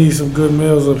definitely need some good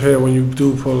meals up here when you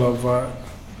do pull up, Vox.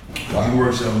 You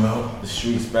work something out. The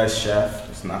streets best chef.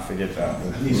 Let's not forget that.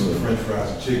 I need some French fries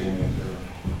and chicken, man.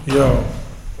 Yo,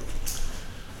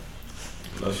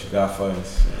 What you got for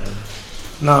us?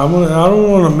 nah, I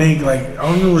don't want to make like I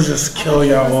don't want to just kill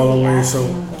y'all all the way. So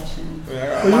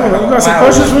you got some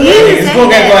questions for me? Just go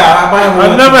ahead, go ahead.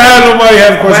 I've never had nobody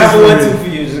have I questions have one for too me.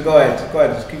 for you. Just go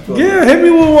ahead. Just keep going. Yeah, hit me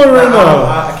with one right now.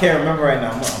 I can't remember right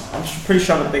now. I'm pretty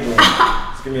sure I'm gonna think of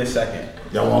one. Just give me a second.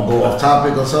 Y'all want to go off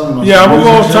topic or something? On Yeah, some I'm gonna go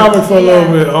off music shit? topic for a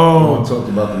little bit. We want to talk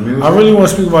about the music. I really want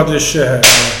to speak about this shit, man.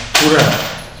 Who that?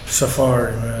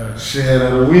 Safari, man. Shit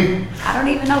of the week. I don't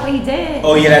even know what he did.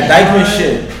 Oh yeah, that Dykeman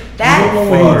shit. You don't That. know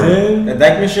what he did? That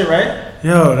Dykeman shit, right?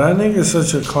 Yo, that nigga's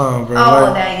such a clown, bro. Oh,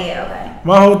 Like, that. Yeah. Okay.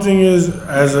 my whole thing is,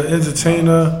 as an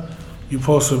entertainer, you're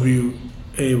supposed to be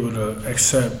able to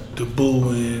accept the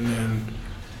booing and,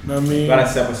 you know what I mean? You gotta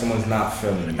accept when someone's not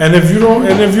feeling you. And if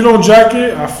you don't jack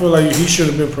it, I feel like he should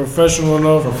have been professional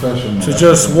enough Professional. to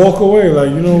just walk away. Like,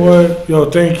 you know what? Yo,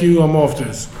 thank you. I'm off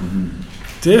this.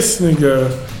 This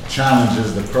nigga,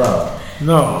 Challenges the crowd.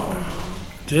 no,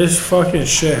 this fucking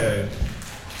shithead.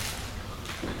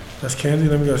 That's candy.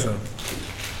 Let me get some.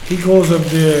 He goes up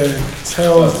there and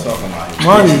tells. Stop talking about it.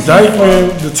 Mind you,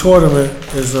 Dykeman, the tournament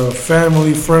is a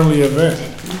family-friendly event.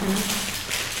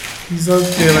 He's up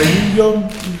there like, you young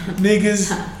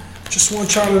niggas, just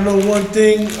want y'all to know one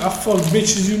thing. I fuck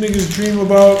bitches you niggas dream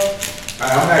about.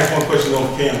 I'm gonna ask one question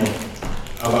off camera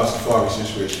about Safari's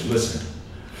situation. Listen,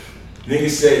 niggas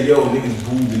said, yo, niggas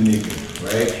booed the nigga,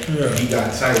 right? Yeah. He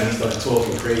got tight, he started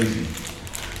talking crazy.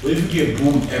 What if you get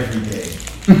booed every day?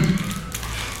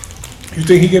 You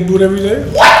think he get booed every day?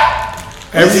 What?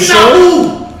 Every Is he show? not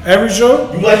booed? Every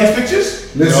show? You like his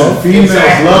pictures? Listen, No. females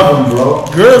Exactly. love him, bro.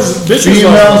 Girls, bitches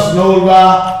love Females, no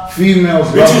lie. Females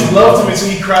love Bitches him. loved him until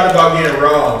he cried about getting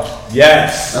robbed.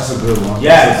 Yes. That's a good one.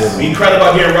 Yes. That's a good He one. cried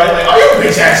about getting robbed. Like, oh, you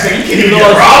bitch ass nigga, you can't even You get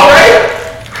know robbed, right?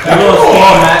 You know what's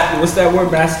called, Matt? What's that word?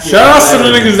 Basket. Shout out to the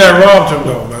niggas that robbed him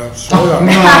though, man. Straight up.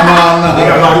 They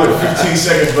got No. locked up 15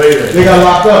 seconds later. They got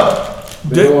locked up.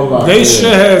 They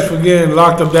shitheads for getting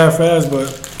locked up that fast, but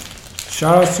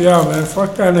shout out to y'all, man.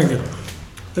 Fuck that nigga.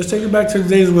 Let's take it back to the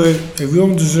days where if you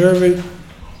don't deserve it,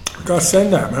 gotta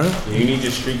send that, man. You need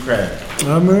your street cred.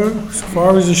 I mean,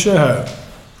 Safari's a shithead.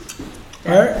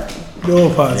 Alright? No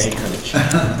They pots. ain't gonna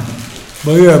check.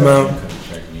 But yeah, man. Couldn't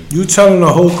check me. You telling a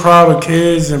whole crowd of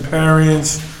kids and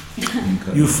parents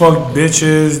you fuck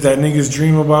bitches that niggas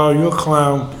dream about, you a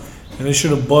clown, and they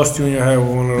should have bust you in your head with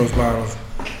one of those bottles.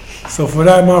 So for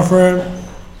that, my friend,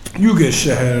 you get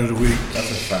shithead of the week. That's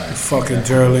a fact. You fucking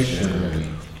derelict.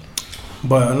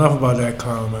 But enough about that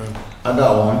clown, man. I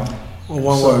got one. Well,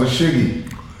 one So word. with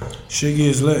Shiggy. Shiggy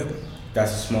is lit.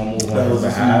 That's a small move That on his was a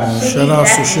behalf. Shout out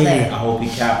to I Shiggy. hope he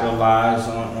capitalized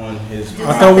on his.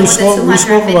 I thought we spoke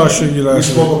about Shiggy We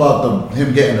last spoke week. about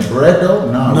him getting the bread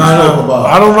though. Nah, we No, spoke no. about.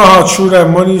 I don't know how true that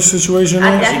money situation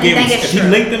I is. definitely He gave think him, it's if he true.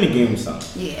 linked him, he gave him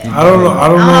something. Yeah. I don't know. I don't I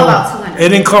don't know know. about 200. It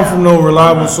didn't come from no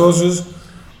reliable sources.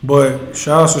 But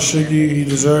shout out to Shiggy. He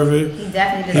deserve it. He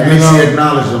definitely He deserves makes it. he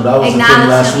acknowledged him. That was the thing last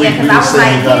Acknowledge him, week. yeah, We because I just was said like,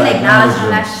 he he gotta didn't acknowledge him,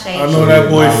 acknowledge that's him. shady. I know that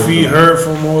boy feet hurt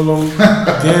from all them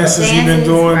dances he been Dances,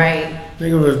 doing. right.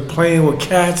 Nigga was playing with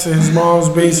cats in his mom's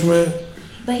basement.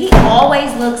 But he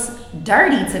always looks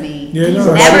dirty to me. Yeah, he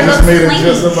no. never Somebody looks just made clean. a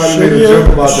joke. Somebody made a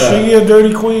joke about that. Shiggy a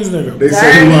dirty Queens nigga. They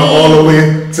said he went Dirty. all the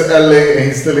way to LA and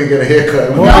he still didn't get a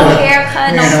haircut. No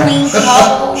haircut, no Yeah. clean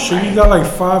clothes. Shiggy got like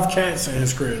 5 cats in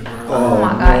his crib, bro. Oh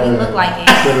my God, he man. looked like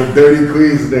it. So the dirty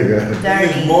Queens nigga. His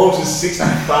Dirty. mom's is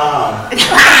 65. His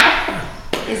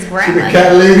She the grandmother.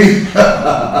 cat lady.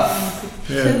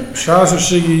 Yeah. Shout out to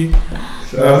Shiggy.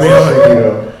 Shout out to Shiggy,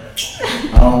 though.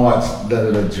 I don't watch none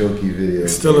of the jokey videos.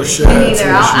 Still a shit. Me neither.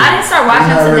 I didn't start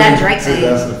watching until that Drake thing.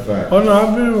 That's the fact. Oh no,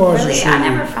 I've been watching Really? Shiggy. I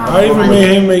never found I even one.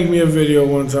 made him make me a video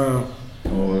one time.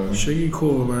 Oh, Shiggy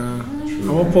cool, man. I'm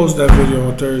gonna post that video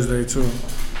on Thursday too.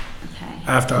 Okay.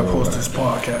 After I post this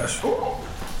podcast.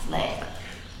 Lit.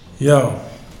 Yo.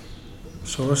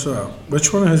 So what's up?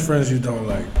 Which one of his friends you don't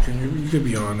like? You could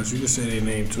be honest. You can say their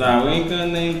name too. Nah, we ain't gonna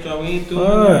name drop. We ain't doing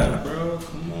Alright. that, bro.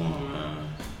 Come on, man.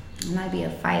 It might be a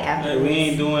fight Hey, after. we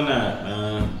ain't doing that,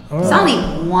 man. It's only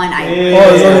one I. Yeah.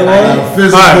 Oh, it's only one? Now,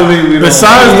 physically, Alright, we don't.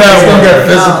 besides that we don't one. get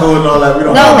physical and all that. We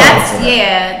don't. No, want that's that.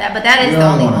 yeah. But that is We the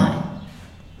don't only want one.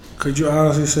 Could you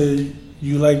honestly say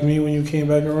you like me when you came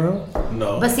back around?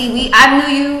 No. But see, I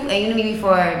knew you, and you knew me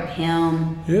before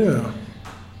him. Yeah.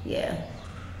 Yeah.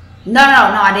 No,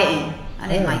 I didn't. I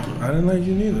didn't like you. I didn't like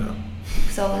you neither.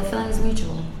 So the feeling is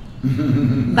mutual.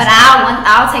 But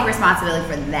I'll take responsibility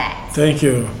for that Thank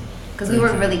you. because we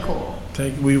were really cool.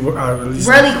 We were at least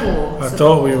Really cool. I Super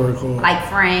thought we cool. were cool. Like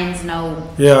friends, no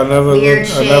Yeah, I never weird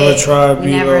looked, shit. I never tried We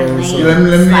never Belos. linked. So. Let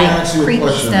me Like, ask you a creepy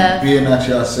question. stuff. Being that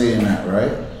y'all saying that,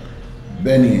 right?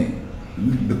 Benny,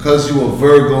 because you a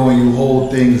Virgo and you hold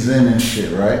things in and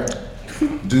shit, right?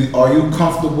 Are you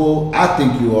comfortable? I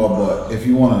think you are, but if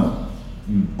you wanna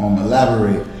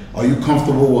elaborate, are you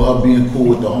comfortable with her being cool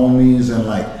with the homies and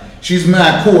like she's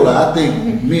mad cool? Like, I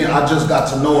think I just got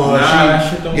to know her. Nah, that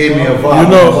shit She don't gave me a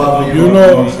bother vibe. You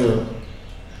know- vibe, you know, know-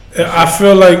 I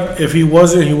feel like if he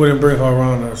wasn't, he wouldn't bring her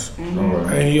around us.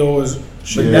 And he always.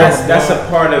 But that's a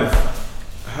part of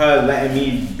her letting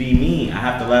me be me. I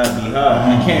have to let her be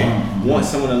her. I can't want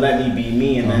someone to let me be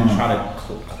me and then try to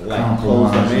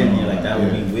close them in. Yeah, like that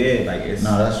would be weird. Like it's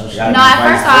No, that's what she- gotta No, be at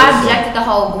vice first I versa. objected the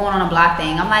whole going on a block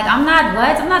thing. I'm like, I'm not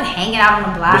what? I'm not hanging out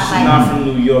on the block. But she's like, not from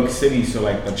New York City, so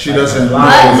like the She doesn't the like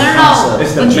but block it. is- no.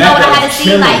 It's the But you know what I method had of to see?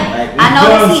 chilling. Like, Like, I you know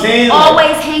what I'm noticed he saying?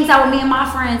 always hangs out with me and my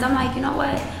friends. I'm like, you know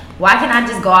what? Why can't I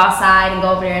just go outside and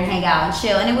go over there and hang out and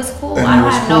chill? And it was cool. And I it don't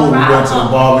was have cool. no We problem. went to the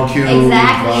barbecue.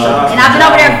 Exactly. Shout out And to I've been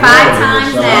over there John 5 Grill.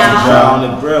 times Shout out to now. John on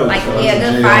the grill. Like, so- yeah, to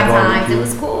good Jay 5 on times. barbecue. It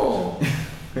was cool.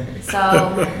 So,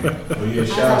 Oh, yeah,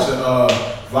 shout out to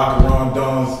Vodka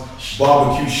Rondon's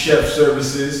barbecue chef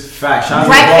services. Fact. Shout out to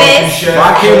Breakfast. Barbecue chef. If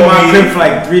I came to my homie. crib for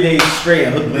like 3 days straight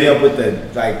and hooked me up with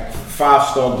the like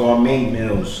 5-star gourmet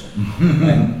meals.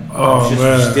 Oh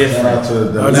man!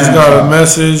 Different. I just got a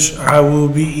message. I will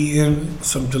be eating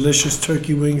some delicious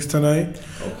turkey wings tonight.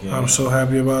 Okay. I'm so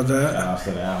happy about that. Shout out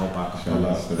to that. I hope I can pull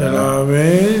up. You know what I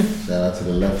mean? Shout out to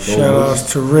the leftovers. Shout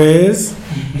outs to Riz,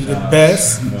 you the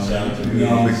best. I'm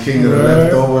the king of the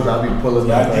leftovers. I'll be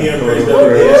pulling up. Shout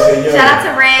out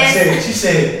to Red. She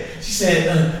said,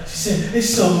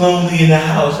 it's so lonely in the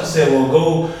house. I said, well,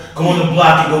 go on the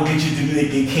block and go get your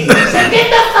Dominican king. Get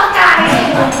the fuck out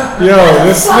of here. Yo,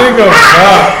 this nigga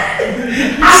hot.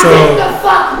 So the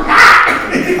fuck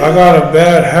out. I got a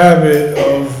bad habit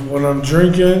of when I'm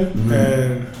drinking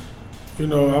and you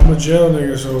know, I'm a jail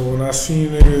nigga, so when I see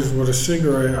niggas with a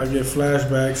cigarette, I get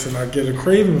flashbacks and I get a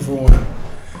craving for one.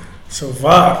 So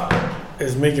Vok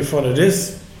is making fun of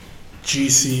this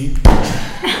GC.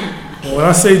 And when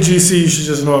I say GC, you should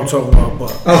just know I'm talking about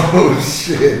Buck. Oh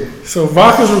shit. So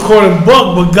Vok is recording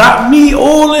Buck, but got me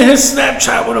all in his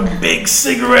Snapchat with a big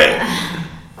cigarette.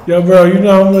 Yo, bro, you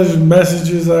know how much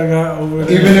messages I got over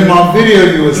there? Even in my video,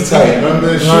 you was tight. Remember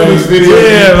the shooter's video?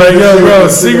 Yeah, like, yo, bro,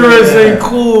 cigarettes ain't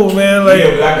cool, man. Like,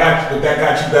 yeah, but that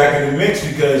got you back in the mix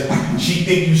because she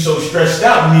think you so stressed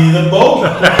out, you needed a boat.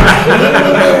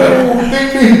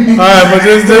 Alright, but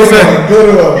this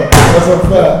Good one. That's a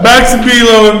fact. back to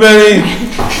B-Lo and Benny.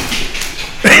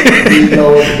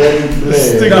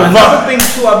 Another thing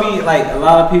too, I be like, a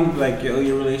lot of people be like, yo,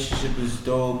 your relationship is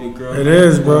dope, your girl. It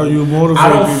is, bro. You motivate I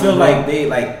don't people, feel bro. like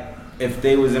they if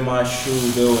they was in my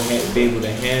shoes, they would be able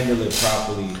to handle it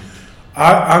properly.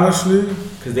 I honestly,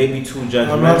 Cause they be too I'm not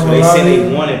judgmental. gonna They lie say to they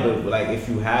you. want it, but like if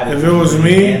you had it, If it was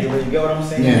me, handle it, you get what I'm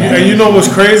saying? Yeah. and you know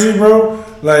what's crazy, bro?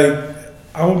 Like,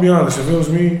 I'm gonna be honest. If it was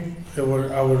me, I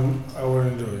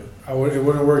wouldn't do it. It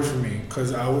wouldn't work for me,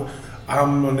 cause I'm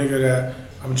a nigga that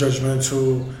I'm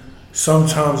judgmental.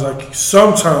 Sometimes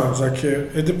I care.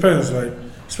 It depends, like,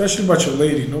 especially about your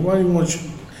lady. Nobody wants you.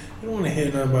 You don't want to hear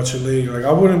nothing about your lady. Like,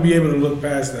 I wouldn't be able to look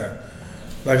past that.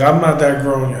 Like, I'm not that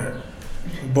grown yet.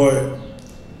 But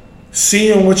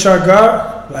seeing what y'all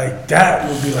got, like, that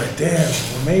would be like, damn,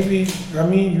 well, maybe, I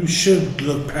mean, you should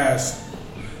look past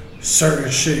certain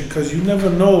shit, because you never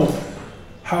know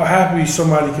how happy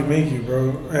somebody can make you, bro.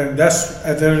 And that's,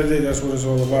 at the end of the day, that's what it's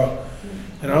all about.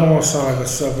 And I don't want to sound like a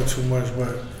sucker too much,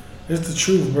 but it's the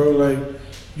truth, bro. Like,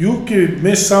 you could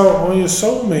miss out on your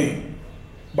soulmate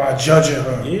by judging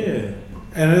her. Yeah.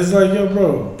 And it's like, yo,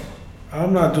 bro,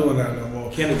 I'm not doing that no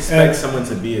more. Can't expect And someone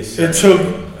to be a certain it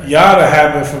took y'all to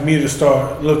happen for me to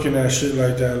start looking at shit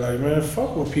like that. Like, man,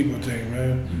 fuck what people think,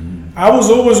 man. I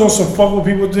was always on some fuck what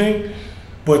people think,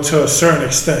 but to a certain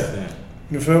extent. Yeah.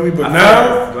 You feel me? But I now,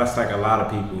 feel like that's like a lot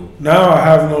of people. now I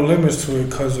have no limits to it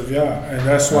because of y'all. And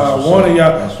that's why That's I wanted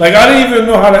y'all. Like, I didn't even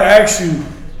know how to ask you,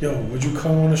 yo, would you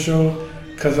come on the show?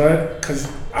 Because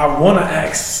I want to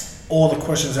ask all the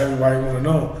questions everybody want to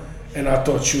know. And I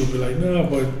thought you would be like, nah,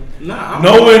 but Nah, I'm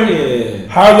knowing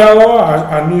how y'all are,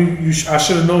 I knew I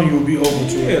should have known you would be open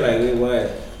to it. like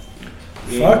what?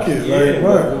 Fuck it, like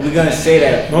what? We're gonna say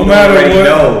that. No we matter already what,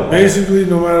 know. basically,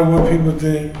 no matter what people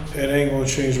think, it ain't gonna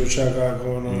change what y'all got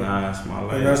going on. Nah, that's my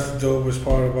life. And that's the dopest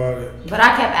part about it. But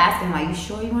I kept asking, like, you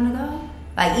sure you want to go?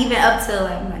 Like, even up to,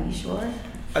 like, I'm like, you sure?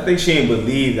 I think she didn't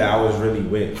believe that I was really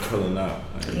with pulling up.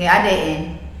 Like, Yeah, I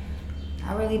didn't.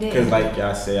 I really did. Cause like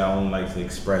y'all say, I don't like to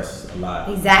express a lot.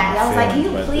 Exactly. I was like, can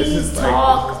you But please this is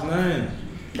talk? Like, this is nothing.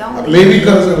 Don't Maybe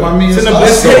because I mean, it's in the us,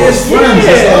 best though. case, It's friends.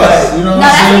 yeah, It's us. like- You know No, what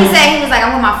that's what I'm he saying? said. He was like,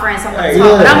 I'm with my friends, so I'm Like, gonna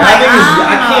talk. But I'm like,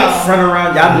 I can't know. front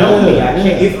around. Y'all know me. I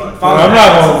can't. If I was I'm not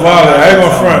gonna asking bother. I ain't somebody,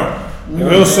 gonna front. If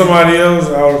it was somebody else,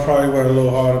 I would probably went a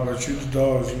little harder. But you the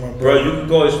dogs, you my Bro, bro. you can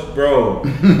go, bro.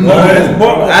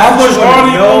 How much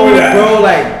harder you know, want me to ask? bro?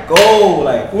 Like, go,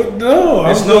 like. What? No,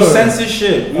 There's I'm no good.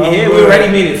 censorship. We I'm here. We good. already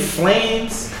made it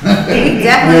flames. He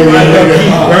definitely Like, was. we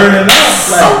keep burning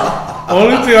up. Like,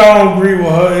 Only thing I don't agree with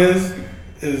her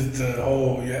is the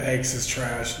whole your ex is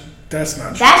trash. That's not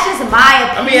true. That's just my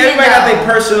I opinion. mean, everybody got though. their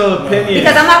personal opinion.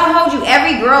 Because I'm not gonna hold you.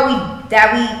 Every girl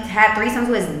that we had threesomes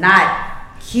with is not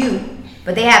cute,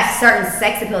 but they have certain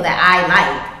sex appeal that I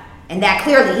like, and that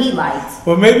clearly he liked.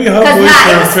 But maybe her 'Cause nah, it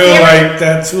boyfriend was feel scary. like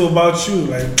that too about you.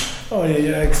 Like, oh yeah,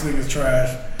 your ex nigga's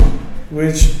trash.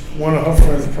 Which one of her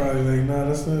friends is probably like, nah,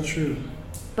 that's not true.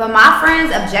 But my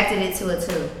friends objected it to it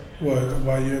too. What,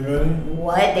 about you and Betty?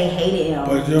 What? They hated him.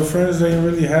 But your friends ain't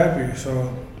really happy,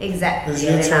 so Exactly. It's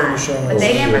Yeah, your they're turn not. to show But us.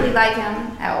 they didn't really like him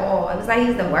at all. It was like he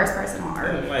was the worst person on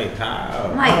earth. like, how?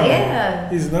 I'm like, yeah.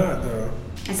 he's not though.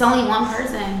 It's only one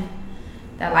person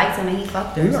that liked him and he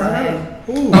fucked her. You So, hey.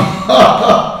 Ooh.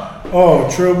 Oh,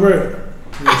 Trill Britt.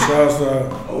 Yeah, shout out to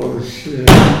Oh shit.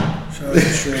 Trill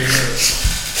Britt.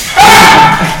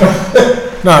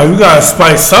 Nah, you gotta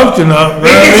spice something up,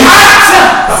 man.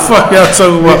 Fuck y'all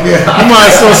talking about? You might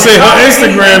as well say her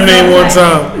Instagram name one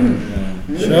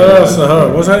time. Shout out to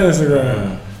her. What's her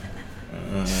Instagram?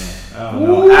 I don't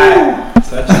know.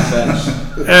 Such and such.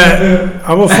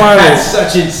 I'm gonna find it.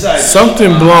 Such and such.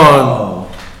 Something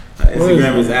blonde.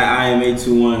 Instagram is at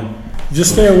IM821.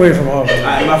 Just stay away from her.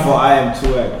 My fault.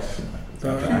 IM2X. We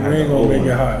ain't gonna make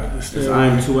it hot. Just stay It's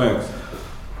away. IM2X.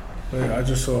 Wait, I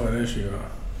just saw her. There she go.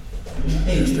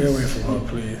 Just stay away from her,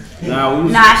 please. Nah,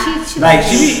 She like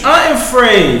she be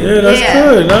unafraid. Yeah, that's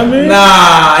good. I mean,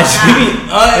 She be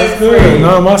that's good. unafraid.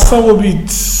 Nah, my son will be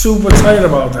super tight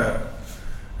about that,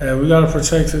 and we gotta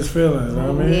protect his feelings.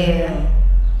 I mean, Yeah.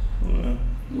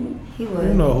 He would.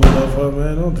 you know who love her,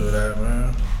 man. Don't do that,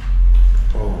 man.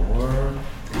 Oh, word.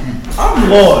 I'm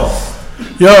lost.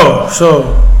 Yo,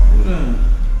 so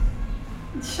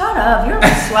Shut up. You're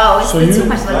slow. It's So been you- too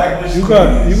much liquor. you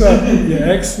got your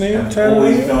ex name tatted on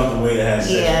Always you? felt the way it has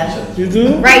sex Yeah. with each other. You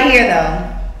do? Right here,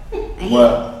 though. And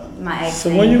What? My ex. So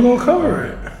when you gonna cover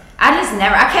it? I just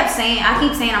never. I keep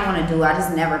saying I want to do. I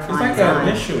just never It's find like that time.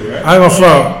 initially, right? I ain't gonna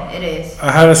front. It is.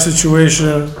 I had a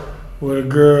situation where a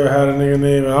girl had a nigga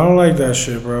name, and I don't like that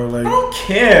shit, bro. I don't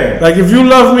care. Like if you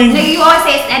love me, Nigga, you always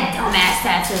say it's that dumbass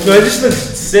tattoo. So it just looks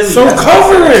silly. so That's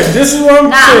cover all. it. This is what I'm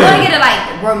Nah, I'm saying. gonna get it like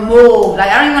removed. Like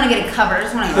I don't even want to get it covered. I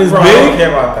just want to get it It's Bro, removed. I big? don't care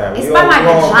about that. It's We by all- my we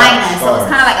all got vagina, so it's scars.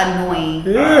 kind of like annoying.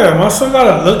 Yeah, my son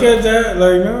gotta look at that.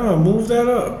 Like, nah, move that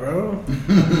up, bro.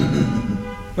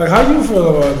 Like, how you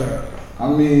feel about that? I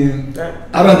mean,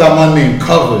 I done got my name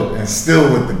covered and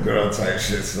still with the girl type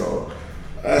shit. So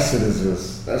that shit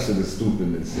is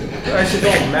stupid as shit. That shit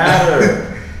don't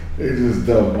matter. They just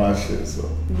dubbed my shit. So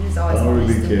You just I always don't want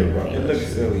to really care about It that looks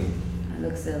shit. silly. It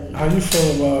looks silly. How you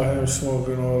feel about him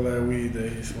smoking all that weed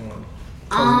that he smoked?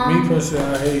 'Cause me personally,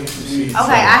 I hate weed.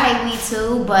 Okay, I hate weed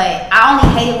too, but I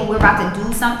only hate it when we're about to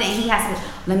do something and he has to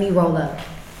let me roll up.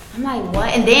 I'm like, what?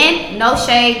 And then, no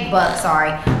shade, but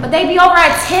sorry. But they be over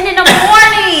at 10 in the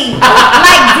morning.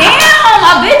 Like, damn,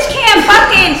 a bitch can't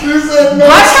fucking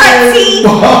brush her teeth,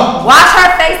 wash her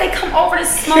face. They come over to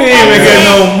smoke Can't at even get 10.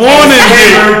 no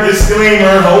morning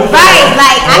Disclaimer, hold on. Right,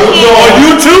 like, I On can't.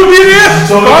 YouTube, you there?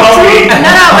 So about me.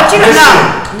 No, but you don't know.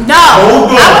 No,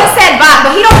 Hold on. I would have said Bob,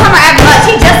 but he don't come around much.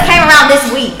 He just came around this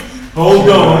week. Hold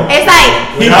on. It's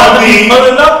like, Without me,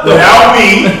 without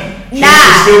me, he Nah.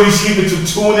 could still be sleeping till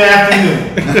 2 in the afternoon.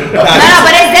 no,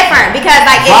 but it's different because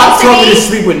like it Bob used to told me to be.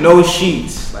 sleep with no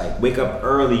sheets. Like wake up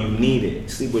early, you need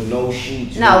it. Sleep with no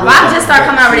sheets. No, You Bob wake just up started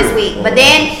coming over this and week, but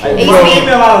then Like, it bro, used to give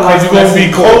me be. a lot of life Cause you gonna be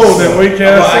lesson cold course. and wake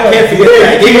your Bro, ass I up. can't forget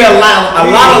that. Give me a lot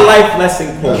of life lesson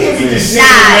course.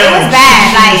 Nah, it was bad.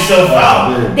 Like yourself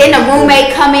out. then the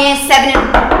roommate come in 7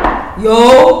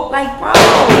 like bro,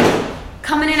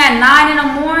 coming in at 9 in the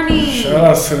morning. Shout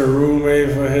out to the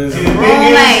roommate for his. See, the thing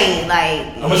is, Roommate, like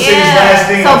I'm gonna say this last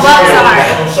thing. So Buck's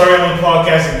I'm sorry I'm on the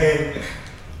podcast again.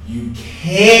 You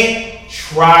can't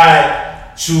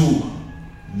try to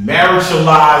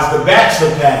maritialize the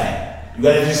bachelor pad. You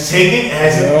gotta just take it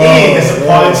as it is. That's a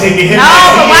part of taking him. No,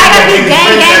 as but he why is, gotta be taking gang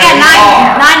friends gang as at they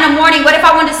are. 9 in the morning? What if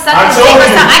I want to suck I his told dick or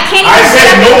you. something? I can't even I get said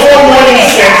up no and more do morning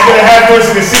it. sex. You're gonna have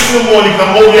person at 6 in the morning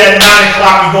come over at 9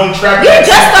 o'clock. We're going to trap You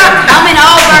just start coming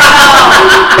over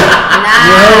though.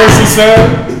 You heard what Nah. she said?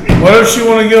 What if she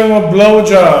wanna give him a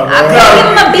blowjob? I Right? can't give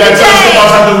him a You gotta tell us BJ.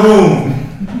 outside the room.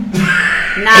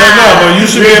 Nah. Yeah, no, but you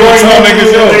should be able to tell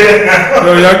niggas,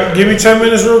 yo, y'all give me 10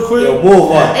 minutes real quick. Yo, move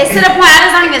up. It's to the point I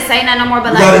just don't even say nothing no more.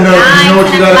 But You like gotta know. You know what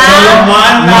 9, you 10 gotta tell them?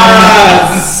 o'clock.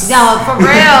 No, for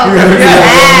real. It's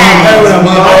bad. In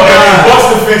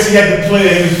Boston fence, he had to play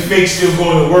and his fake still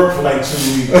going to work for like 2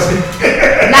 weeks. Nah,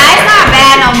 it's not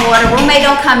bad no more. The roommate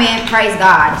don't come in. Praise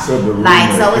God. So the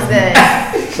Like, so roommate.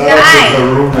 it's good. Shout out to the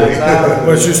roommate.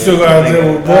 But you still gotta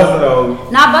deal with Buck.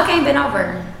 Nah, Buck ain't been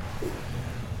over.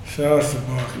 Shout out to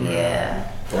Buck, man. Yeah.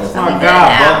 That's So my we good guy,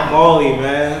 now. Buck Molly,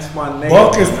 man. That's my name.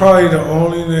 Buck is probably the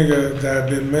only nigga that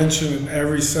been mentioned in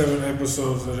every 7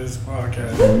 episodes of this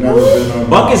podcast. Never been on.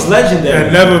 Buck is legendary.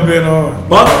 And never been on.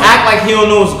 Buck act like he don't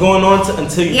know what's going on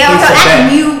until you Yeah, place so a act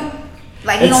bet. mute.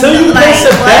 Like, he Until don't you like, place a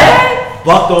what? bet,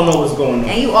 Buck don't know what's going on.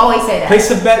 And you always say that.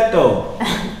 Place a bet though.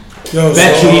 Yo,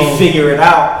 Bet so, you he figure it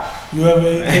out. you ever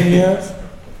ate any ass?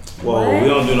 Whoa, What? we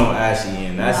don't do no ashy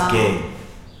in. That's No. gay.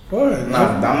 What? Nah,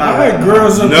 I'm not I had like-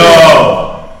 girls up there.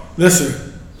 No.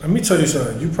 Listen, let me tell you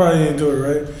something. You probably didn't do it,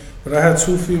 right? But I had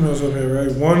 2 females up here,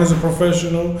 right? One is a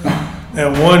professional.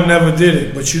 and one never did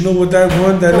it. But you know what that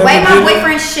one that The never way my did it?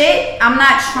 boyfriend shit, I'm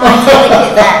not trying to lick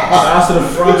his ass. Shout out to the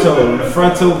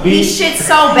frontal He beat. shits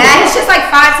so bad. He shits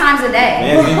like 5 times a day.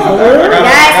 Man,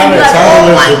 Yes, and be like,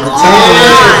 oh my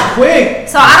god. quick.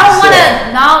 So I don't want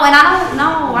to know, and I don't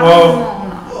know. I don't know.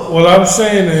 What I'm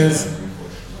saying is,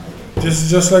 this is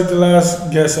just like the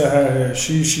last guest I had here.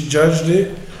 She judged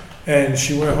it, and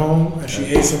she went home and she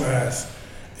ate some ass.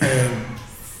 And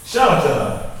Shout out to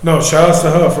her. no, shout outs to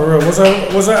her for real. What's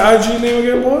her IG name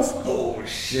again, boss? Oh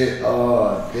shit!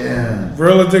 Oh damn!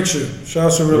 Real Addiction.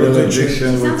 Shout out to Real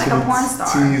Addiction. Sounds like a porn star.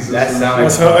 That sounds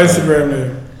What's her Instagram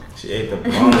name? She ate the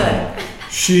bone.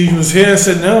 She was here and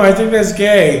said, no, I think that's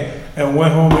gay, and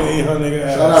went home and ate her nigga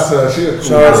ass. Shout out to her. She a cool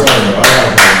Shout out to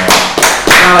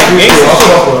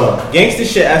girl. Gangster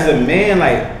shit as a man,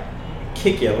 like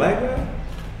kick your leg up.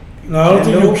 No, I don't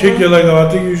think you kick your leg off.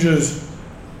 I think you just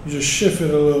shift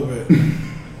it a little bit. You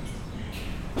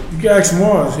can ask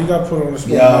Mars. He got put on the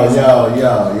spot. Yo,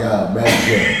 Brad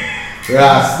Jet.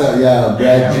 Rasta, yo,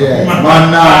 Brad Jet.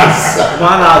 Manas.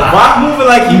 Rock moving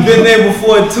like he been there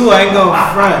before too. I ain't gonna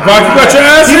front. Rock, you got your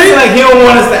ass He ate? feel like he don't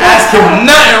want us to ask him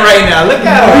nothing right now. Look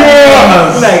at him.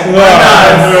 Like,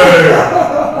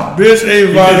 Bitch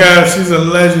ate Rock ass. She's a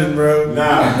legend, bro.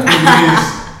 Nah, the thing is,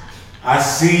 I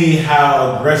see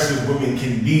how aggressive women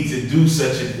can be to do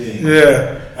such a thing.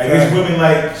 Yeah. Like there's women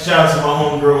like, shout out to my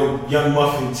homegirl, Young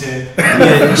Muffington.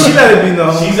 Yeah, she let it be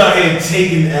known. She's out here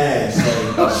taking ass.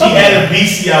 Like, she had a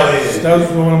BC out here. That was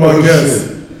one of my guests.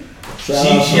 She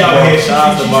out here. She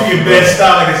treat your best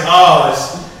style like it's ours.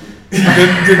 The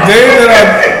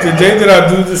day that I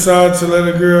do decide to let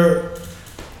a girl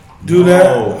do that,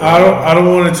 I don't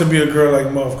want it to be a girl like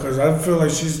Muff, because I feel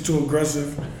like she's too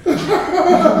aggressive.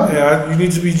 Yeah, you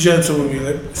need to be gentle with me,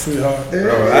 sweetheart.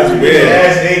 Bro, that's If weird. your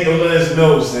ass ain't, don't let us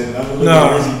know, son. I'm gonna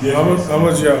No, look at difference. how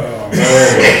much y'all?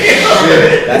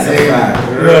 That's a fact.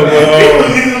 Yeah, but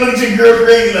You look at your girl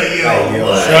crazy like, yo.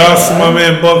 shout out to my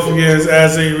man Buck for getting his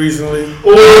ass ate recently.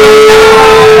 Put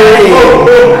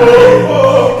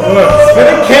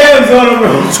the cams on him,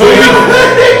 bro.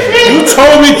 You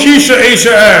told me Keisha ate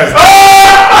your ass.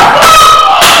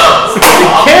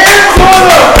 Cams on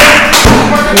him.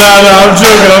 Nah, I'm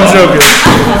joking. I'm joking.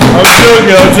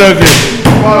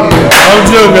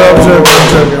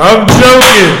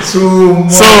 Too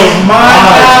much. So,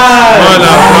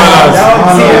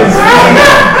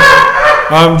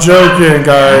 I'm joking,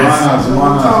 guys.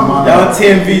 Manas. Y'all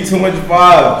TMV too much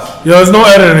vibes. Yo, there's no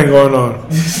editing going on.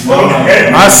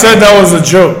 I said that was a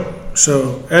joke.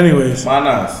 So, anyways.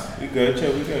 Manas. We good,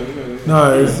 chill, we good.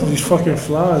 Nah, these fucking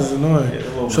flies is annoying.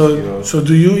 little So mosquitoes.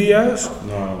 do you eat ass?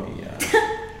 No, yeah.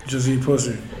 Just eat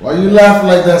pussy. Why you laughing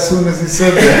like that as soon as he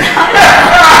said that?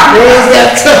 What was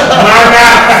that?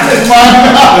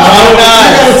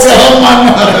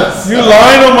 Manas. You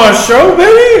lying on my show,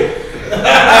 baby?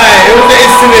 Alright, it was an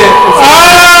incident.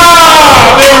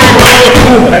 There we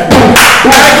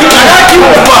go. I gotta keep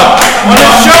it a buck. On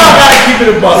the show, I gotta keep it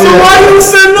a buck. So why you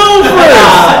say no first?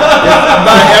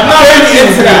 I'm not really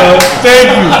into that.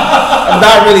 Thank you. I'm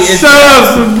not really into Shout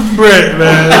out to Britt,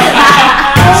 man.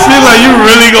 She like, you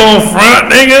really going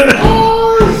front, nigga?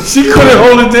 She couldn't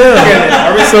hold it down.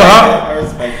 So how?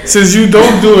 Since you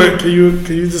don't do it, can you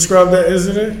describe that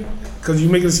incident? Because you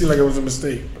make it seem like it was a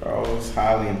mistake. Bro, I was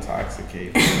highly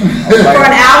intoxicated. For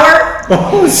an hour?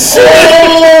 Oh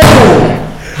shit!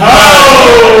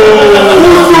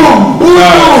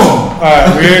 Alright,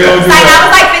 we ain't gonna do Like, that. that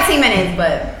was like 15 minutes,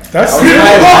 but That's I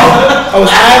was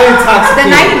highly the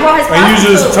intoxicated. night he brought his And you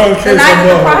prostitute. just tongue The kissed night him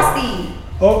with the up. prostitute.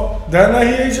 Oh, that night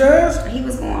he ate your ass? He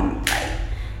was going like,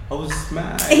 I was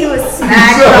smashed. he was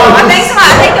smacked. I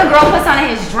think the girl put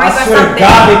something in his drink I or swear to something.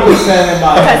 God, they put something in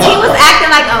my Because he was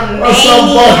acting like a maniac.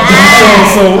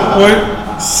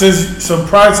 So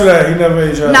prior to that, he never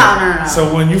ate your ass. No.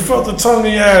 So when you felt the tongue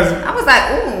in your ass, I was like,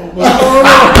 ooh. what's going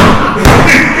on?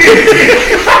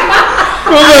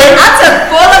 I took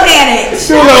full advantage.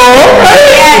 She was like,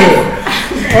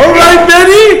 Yes. all right,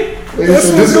 Betty. That's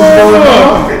So what's this is going on.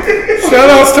 Shout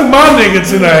outs to my nigga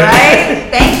tonight. Right?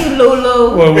 Thank you,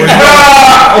 Lulu. Shout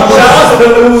out to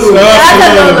Lulu. Shout out to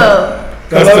Lulu.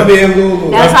 Colombian Lulu.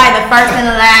 That's probably the first and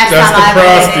the last That's time the I ever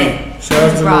prosty. did it. Shout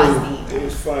out to Lulu. Frosty. It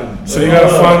was fun. So you gotta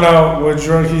find out what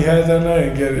drug he had that night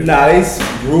and get it. Nah, they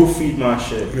roofied my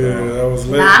shit. Yeah, Bro. that was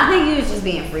lit. Nah, I think you was just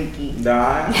being freaky.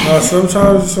 Nah.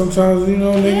 Sometimes you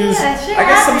know niggas. Yeah, shit I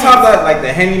guess happens. sometimes like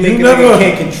the Henny make a never- nigga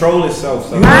can't control itself.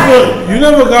 So. You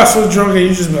never got so drunk and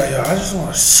you just be like, yo, I just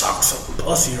want to suck some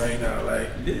pussy right now. Like,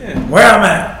 Yeah, where I'm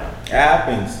at. it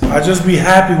happens. I just be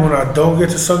happy when I don't get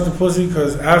to suck the pussy,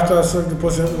 because after I suck the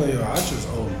pussy, I'm like, yo, I just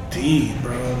OD'd,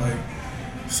 bro. Like,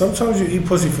 sometimes you eat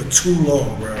pussy for too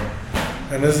long, bro.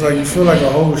 And it's like you feel like a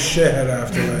whole shithead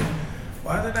after. Like,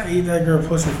 why did I eat that girl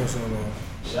pussy for so long?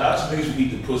 Shout out to niggas who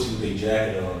eat the pussy with their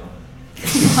jacket on.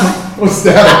 What's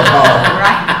that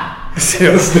about?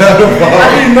 What's that about? I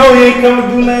didn't know he ain't coming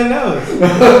to do nothing else.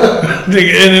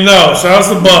 Nigga, in and out. Shout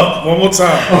out to Buck. One more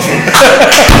time.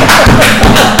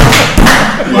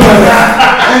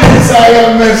 Anytime I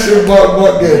gotta mention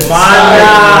Buck gets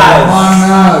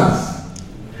Manas.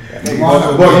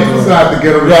 Buck, you just have to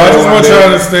get him. Yo, I just want you to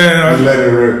understand. Let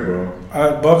it rip, bro.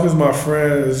 Buck is my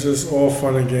friend. It's just all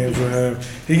fun and games with him.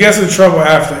 He gets in trouble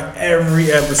after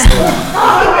every episode.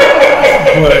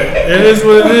 But it is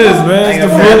what it is, man. It's the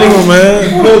feeling, man.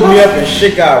 You pulled me up and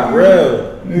shit got real.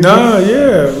 Nah,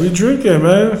 yeah. We drinking,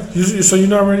 man. So you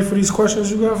not ready for these questions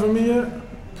you got for me yet?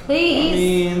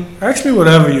 Please. Ask me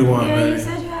whatever you want, Yeah, man. you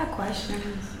said you had questions.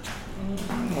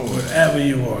 Whatever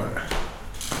you want.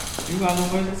 You got no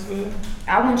questions for it?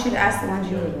 I want you to ask the ones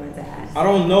you were going to ask. I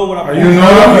don't know what I'm. Are you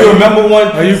remember one?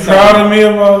 Are you proud of me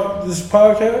about this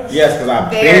podcast? Yes, because I've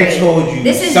Very. been told you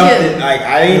This is something. you. Like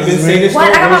I ain't been saying this. What?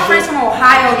 I got my shit. friends from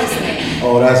Ohio listening.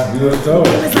 Oh, that's beautiful. It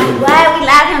was like, what? We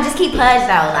laugh at him. Just keep hush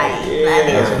though. Like, love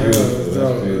Yeah. him. It's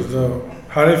dope. It's dope.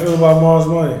 How they feel about Mars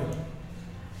Money?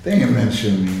 They ain't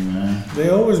mention me, man. They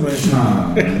always mention Nah,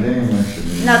 man, they ain't mention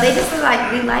me. No, they just feel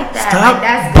like we like that. Stop like,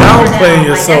 that's good for downplaying them.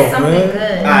 yourself, like, that's something man.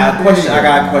 good. I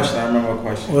got a question. I remember a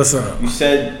question. What's up? You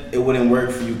said it wouldn't work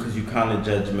for you because you kind of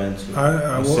judgmental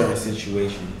I in will. certain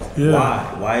situations. Yeah. Why?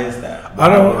 Why is that? I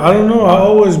don't know. I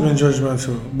always been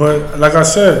judgmental, but like I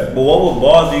said, But what would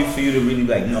bother you for you to really be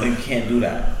like, no, you can't do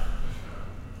that?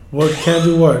 what can't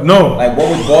do what? No, Like, what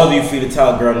would bother you for you to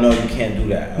tell a girl, no, you can't do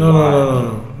that?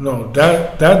 no. Why?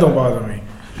 That don't bother me.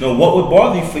 No, what would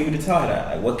bother you for you to tell her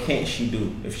that? Like, what can't she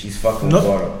do if she's fucking with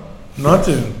water?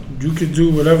 Nothing. You can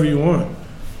do whatever you want.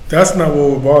 That's not what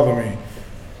would bother me.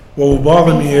 What would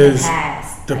bother me is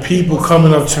the people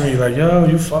coming up to me like, yo,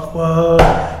 you fuck with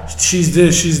her. She's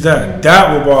this, she's that.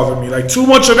 That would bother me. Like, too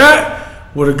much of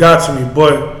that would have got to me.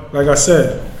 But, like I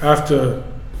said, after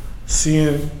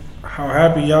seeing how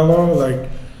happy y'all are, like,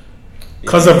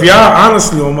 because of y'all,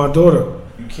 honestly, on my daughter,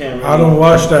 You can't really. I don't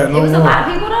watch that It no was a more. lot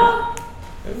of people though.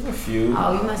 It was a few.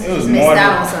 Oh, you must It have was just missed more out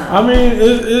than- on something. I mean,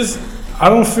 it's. I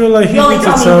don't feel like he You only needs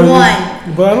to told me tell one.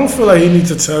 you, but I don't feel like he needs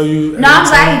to tell you. No, I'm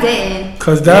glad he didn't.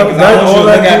 Cause Yeah, that 'cause I that want you all to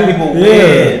look that at do- people yeah.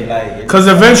 weird. Like, Cause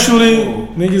eventually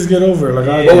niggas get over it. Like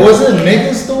I But wasn't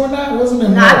niggas doing that? Wasn't it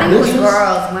No, more I think it was bitches?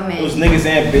 girls, it was women. niggas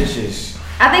and bitches.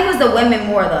 I think it was the women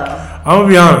more though. I'm gonna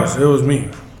be honest, it was me.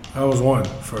 I was one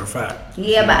for a fact,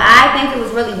 Yeah, but I think it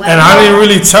was really women. and I didn't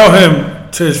really tell him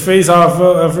to his face how I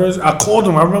felt at first. I called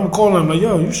him. I remember calling him like,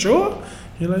 "Yo, you sure?"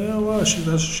 He's like, "Yo, what?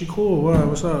 She cool. What?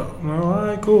 What's up?" I'm like, "All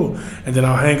right, cool." And then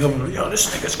I'll hang up and be like, "Yo, this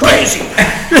nigga's crazy."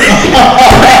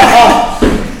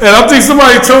 And I think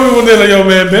somebody told me one day like, "Yo,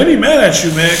 man, Benny mad at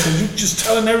you, man, because you just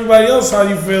telling everybody else how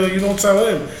you feel. You don't tell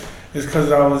him." It's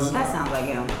because I was, That sounds like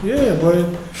him. yeah, but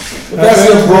That's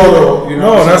your bro, though. You know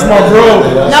No, what I'm that's saying? my bro. No,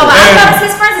 but I And- noticed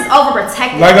his friends is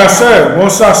overprotective. like I said,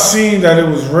 once I seen that it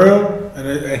was real and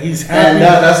he's happy, And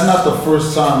that's not the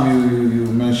first time you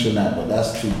mentioned that, but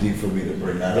that's too deep for me to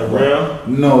bring that up. real?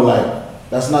 No, like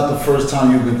that's not the first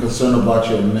time you've been concerned about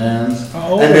your mans.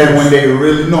 Oh. And then when they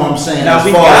really know, I'm saying Now as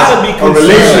we far gotta as be a concerned.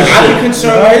 relationship. I'll be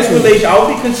concerned with his relationship. I'll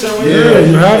be concerned with yeah, yours.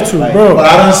 you have to, Like, bro. But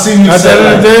I done seen you At the say end of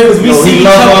like, the day, we yo, see he each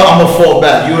love other- her, I'ma fall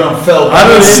back. You done fell back. I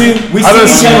done seen, We I done see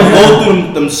each seen other him. go through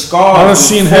them scars. I done them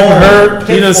seen him falls, hurt. He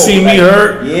done pitfalls, seen me like,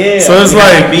 hurt. Yeah. So it's we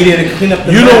gotta like, be there to clean up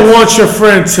the you don't mess. want your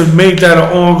friend to make that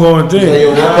an ongoing thing. Yeah,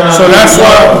 yo, what can I So do? that's And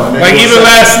why, then like you'll even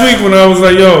say- last week when I was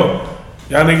like, "Yo,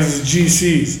 y'all niggas is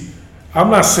GCs." I'm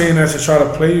not saying that to try to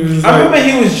play you. It's I remember like,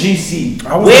 he was GC.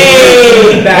 I was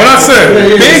way back. What I said, Yeah,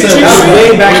 big yeah, That was GC.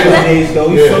 way back in the days, though.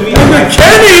 You feel me? Nigga,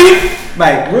 Kenny.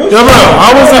 Like real Yo, shit. bro, I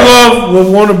was in love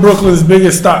with one of Brooklyn's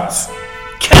biggest stars.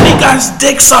 Kenny got his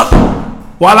dick sucked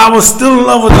while I was still in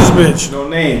love with this bitch. No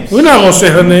names. We're not gonna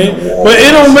say her name, but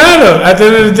it don't matter. At the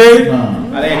end of the day,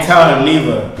 I didn't tell him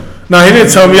neither. no, he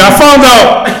didn't tell me. I found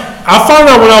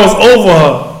out when I was over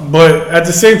her. But at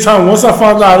the same time, once I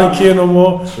found out I didn't care no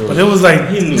more, but it was like,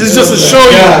 this is just to show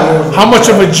you how much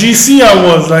of a GC I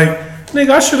was. Like, nigga,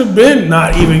 I should have been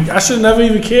I should have never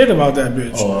even cared about that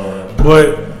bitch.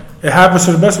 But it happens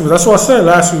to the best of us. That's what I said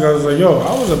last week. I was like, yo,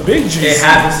 I was a big GC. It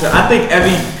happens to. I think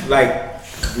every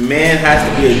man has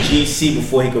to be a GC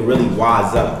before he could really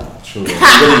wise up. True.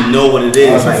 Really know what it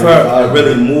is. That's a Like fact.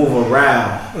 really move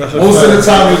around. That's a Most of the fact.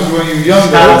 time is when you're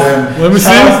younger. Then Let me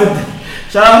see.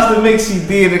 Shout out to Mixie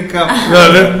D in the cup.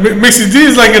 No, Mixie D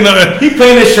is like in the. He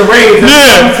playing the charades.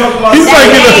 Yeah, he's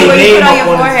like in Hey, the. where you put on your Name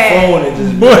up forehead. phone and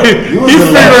just Boy, he's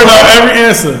figuring out every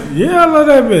answer. Yeah, I love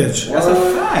that bitch. That's a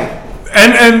fact.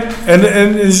 And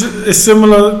it's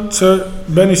similar to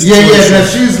Benny's Yeah, situation. yeah,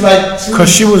 she's like, Cause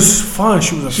she was fun.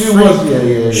 She was a she freak. was,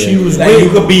 yeah. She was Like you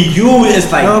could be you.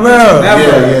 It's like No, man.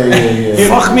 never. Yeah.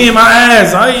 Fuck me in my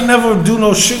ass. I ain't never do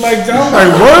no shit like that. I'm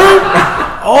like, word?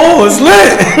 Oh, it's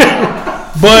lit.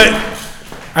 But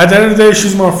at the end of the day,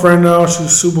 she's my friend now.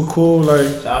 She's super cool.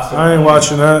 Like, I ain't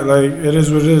watching that. Like, it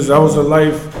is what it is. That was a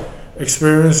life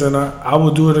experience, and I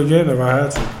would do it again if I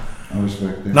had to. I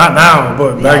respect it. Not now,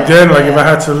 but back then, like, if I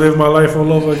had to live my life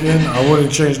all over again, I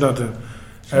wouldn't change nothing.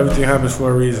 Everything happens for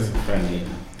a reason. You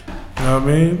know what I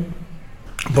mean?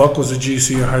 Buck was a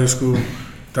GC in high school.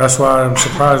 That's why I'm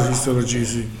surprised he's still a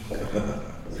GC.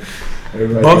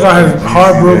 Buck got his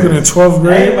heart broken in 12th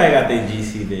grade. Everybody got their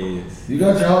GC days. You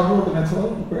got your heart broken at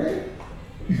 12th grade?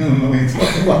 You don't know what you're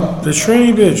talking about. The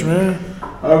Trini bitch, man.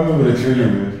 I remember the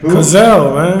Trini bitch.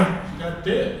 Gazelle, man. She got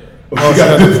dead. Oh, she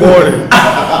got deported.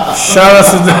 Shout out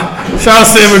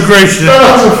to immigration. Shout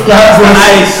out to Flatbush.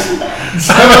 Ice.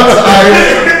 Shout out to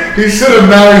Ice. He should have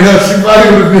married her. She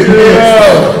probably would have been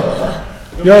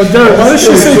here. Yo, Derek, why did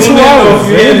she say 2 hours?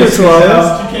 It ain't been 2 hours.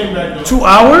 She came back. 2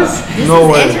 hours? This No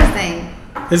is way. interesting.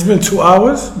 It's been 2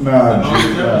 hours? Nah.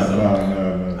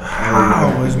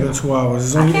 How? It's been 2 hours.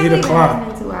 It's I only can't 8 believe it o'clock.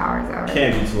 has been 2 hours already.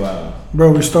 Can't be 2 hours.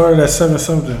 Bro, we started at 7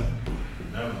 something.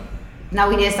 No,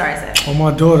 we did start at 7.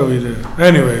 On my daughter, we did.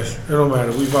 Anyways, it don't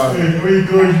matter. We vibing. What you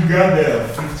doing? You got there?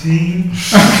 15.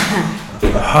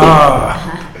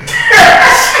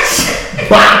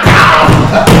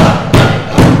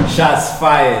 Shots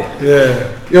fired.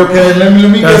 Yeah. Yo, okay, let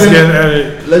me That's get getting in.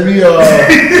 edited. Let me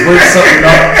break something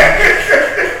up.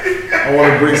 I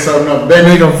want to break something up.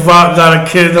 Benny, Nigga Vok got a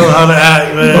kid know how to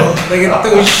act, man. Nigga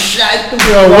threw a shot.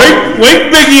 Yo,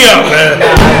 wake Biggie up, man.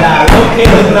 Nah, no kid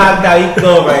was knocked out. He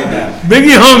cool right now.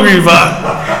 Biggie hungry,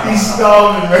 Vok. He's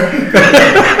starving,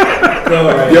 man. Cool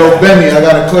right yo, Benny, I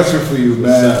got a question for you,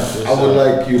 man. What's I would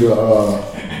like you to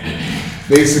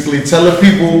basically tell the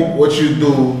people what you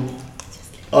do.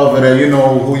 Other than, you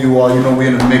know who you are, you know we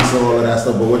in the mix of all of that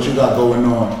stuff, but what you got going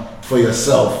on for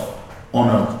yourself on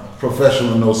a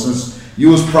professional note, since you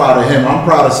was proud of him, I'm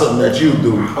proud of something that you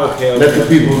do. Okay. Let the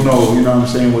people know, you know what I'm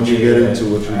saying, what you get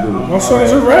into, what you do. My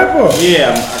son's a rapper.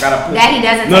 Yeah, I gotta put. That he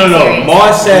doesn't No. take serious.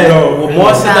 Mars said, No, what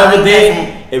Mars said the no, other he day,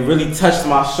 doesn't. it really touched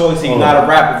my soul. He said, you're not a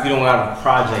rapper if you don't have a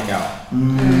project out.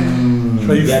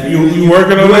 So you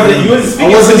working on that? You wasn't I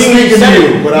wasn't speaking to me when you speaking said to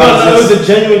it. you, but No, I was it was just-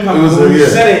 a genuine compliment. When you yeah.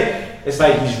 said it, it's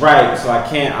like he's right, so I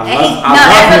can't. I And love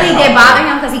that really hip-hop. did bother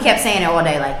him because he kept saying it all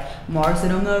day. Like, Mark said,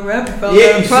 I'm not a rapper.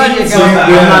 Yeah, you see, so I'm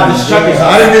not distracted.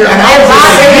 I didn't even, and I was That just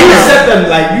bothered You him. set them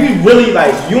like you really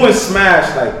like you and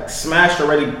Smash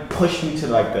already pushed me to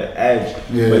like the edge,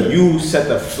 Yeah. but you set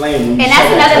the flame. And that's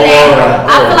another thing.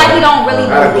 I feel like he don't really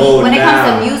Gotta believe go when it comes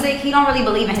to down. music. He don't really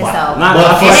believe in himself. Not-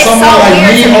 but for And it's someone so like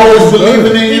weird me to me. always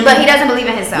believing in you, But he doesn't believe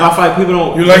in No, I himself. feel like people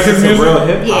don't. You like his listen to music? real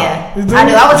hip hop. Yeah, You do? I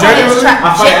do. I would say it was Genuinely? trash.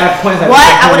 I feel like at points like What?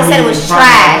 people I would have said it don't was even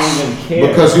probably trash. don't even care.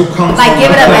 because you come Like, from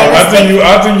give it a- up, baby. I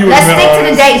think you Let's admit stick to all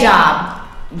the this. day job.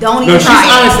 Don't No, even she's try.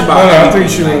 honest about No, it. I think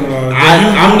she Like, was. I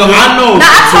know. Now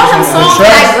I told him The songs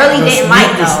tracks- that I really the didn't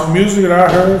like the though. music that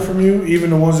I heard from you, even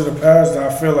the ones in the past that I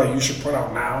feel like you should put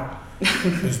out now,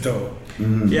 is dope.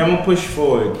 Yeah, I'm gonna push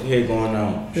forward here going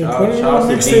on. Yeah, put it on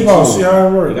mixtape out, see how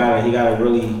it works. He gotta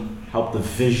really help the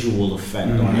visual effect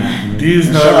on that. D's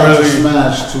And not shout out to really.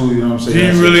 Smash too, you know what I'm saying? He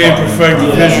That's really a ain't partner. perfect the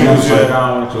Yeah, visuals so yet. shout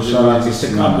out to it's a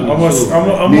Smash. company I'm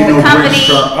too. Nino gonna Company. Briggs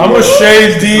truck. I'm gonna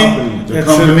shade D Company. The into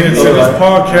company, this alright.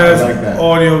 podcast I like that.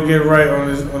 audio get right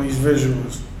on these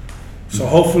visuals. So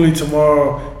hopefully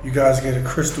tomorrow you guys get a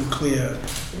crystal clear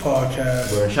podcast.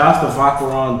 Bro, shout out to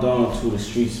Vacaron Don too, the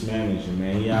streets manager,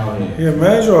 man. He out here. Yeah,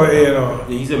 manager or A&R?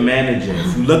 He's a manager.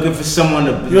 If you're looking for someone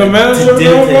to You a manager, to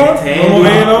bro? handle No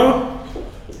it. A&R?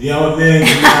 The only thing,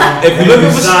 If you're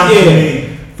looking for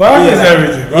something, Vok is Yeah.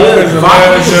 everything. Vok Yeah, is a Vaca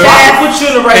manager. put you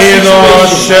in the right A&R,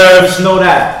 situation. chef. Just know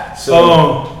that.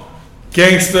 So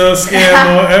Gangster,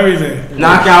 scammer, everything.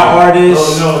 knockout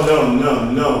artist. oh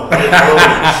no.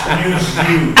 Excuse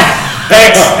you.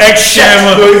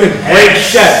 Ex-shammer. Great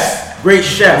chef. Great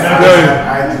chef.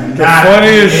 I do The not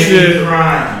funniest do any shit-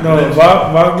 crime. No,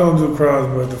 Vok don't do crimes,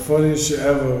 but the funniest shit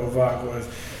ever with Vok was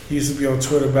He used to be on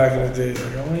Twitter back in the day.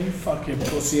 Like, oh, you fucking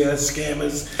pussy ass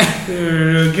scammers.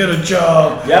 Get a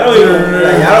job. Y'all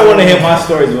don't want to hear my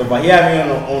stories, but he had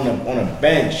me on a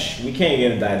bench. We can't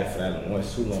get indicted for that no more.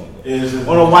 It's too long.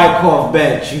 On a white cloth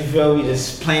bench. You feel me?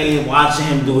 Just playing, watching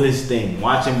him do his thing.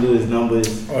 Watch him do his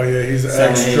numbers. Oh, yeah, he's an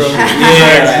selling his ex-drug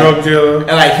shit. drug dealer.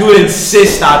 And like, he would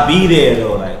insist I be there,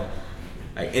 though. Like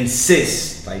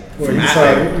insist. Like, What, he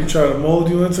try to mold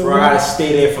you into bro, it? I gotta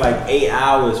stay there for like 8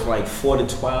 hours, for like 4 to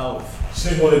 12.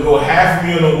 She want to go half of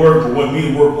me on the work, but want me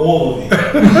to work all of it.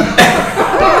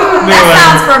 That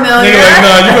sounds familiar. Nigga like,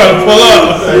 nah, you gotta pull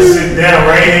up. Sit down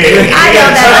right here. I know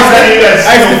that.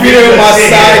 I used to be there with my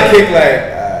sidekick,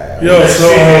 like, Yo, so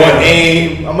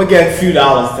aim. I'm gonna get a few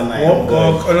dollars tonight.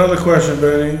 another question,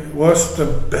 Benny. What's the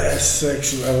best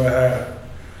sex you ever had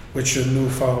with your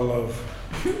newfound love?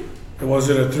 Was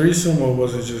it a threesome or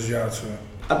was it just y'all two?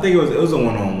 I think it was a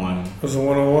one-on-one. It was a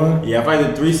one-on-one? Yeah, I feel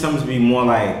like the threesomes be more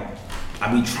like I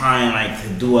be trying like to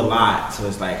do a lot, so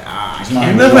it's like You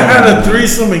never had a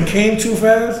threesome and came too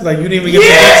fast? Like you didn't even get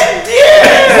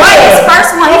What, his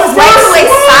first one? He was way too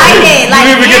excited. Like,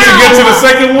 you didn't even get to the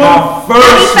second one?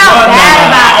 He felt bad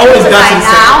about it. Always got Like, to the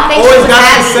nah, I don't think she was the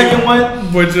happy. second one.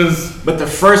 But the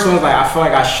first one was like I feel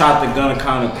like I shot the gun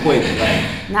kind of quick.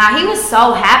 Like, Nah, he was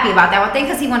so happy about that one thing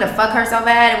because he wanted to fuck her so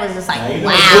bad. It was just like, You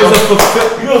wow. know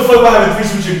the fuck about having a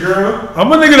threesome with your girl?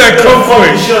 I'm a nigga that come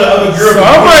quick. Show the other girl. So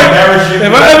I'm like, if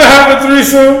I ever have a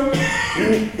threesome,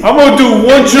 I'm gonna do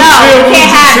one jump here, one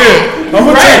jump here. I'm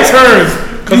gonna take turns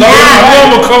because I know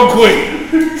I'm gonna come quick.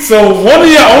 So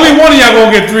only one of y'all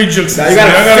gonna get 3 jukes. you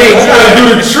gotta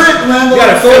Do the trick, man. You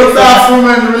gotta go to the bathroom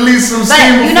and release some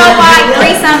steam. But you know why?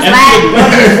 Threesomes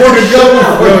last.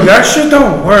 Yo, that shit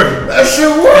don't work. That shit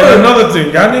And work. another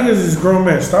thing, y'all niggas is grown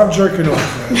men. Stop jerking off,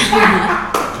 man.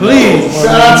 Please.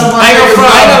 Shout out to my I ain't gonna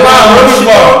lie.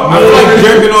 I feel like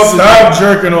jerking off. Stop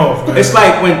jerking off, man. It's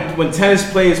like when tennis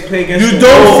players play against You the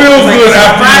don't wall, feel like, good it's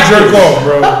after you jerk practice. off,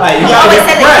 bro. Like, you He gotta always get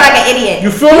said that you're prepped. like an idiot. You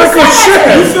feel like a You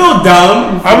shit. feel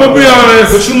dumb. I'm gonna be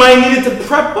honest. But you might need it to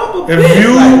prep up a bit. If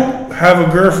you like, have a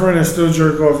girlfriend and still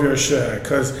jerk off, you're a shithead.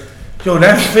 Cause yo,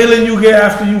 that feeling you get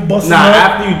after you busting up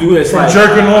after you do this, from like,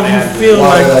 jerking off, you feel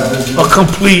Why like that a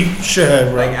complete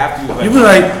shithead, bro. like after you, You be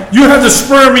like, you have the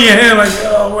sperm in your hand, like,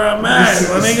 yo, where I'm at,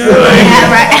 my nigga. Like, Yeah,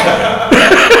 right.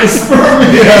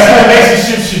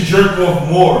 Relationship should jerk off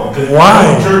more. Because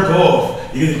Why? if you don't jerk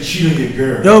off, you're gonna cheat on your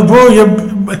girl. yo, bro,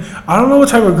 I don't know what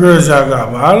type of girls y'all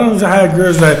got, but I don't have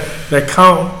girls that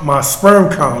count my sperm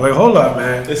count. Like, hold up,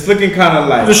 man. it's looking kind of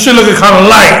like. This shit looking kind of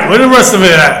light. Where the rest of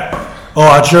it at? Oh,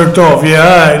 I jerked off. Yeah,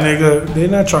 all right, nigga. They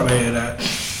not trying to hear that.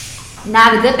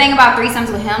 Now, the good thing about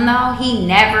threesomes with him, though, he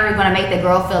never gonna make the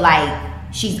girl feel like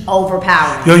she's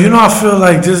overpowered. Yo, you know, I feel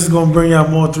like this is gonna bring out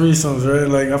more threesomes, right?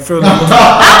 Like, I feel like. I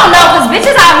don't know, because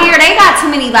bitches out here, they got too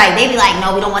many, like, they be like,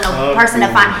 no, we don't want no person to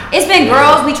find. It's been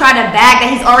girls we try to bag that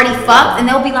he's already fucked, and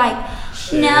they'll be like,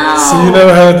 no. So you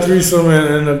never had a threesome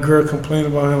and a girl complain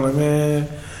about him, like, man,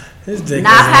 his dick. Nah,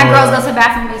 I've had isn't girls all go to the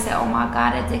bathroom and they say, oh my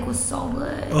god, that dick was so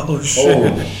good. right." Oh, shit.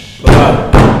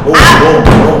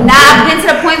 I've been to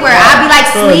the point where I'd be like,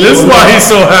 sleep. This is why he's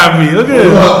so happy. Look at it.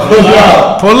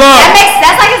 Pull up.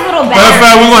 That's like his little bag. Matter of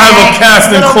fact, we're gonna have a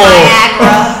casting Little call.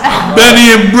 Viagra.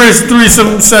 Benny and Britt's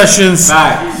threesome sessions.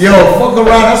 Nice. Yo, fuck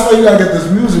around. That's why you gotta get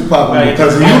this music popping. Right.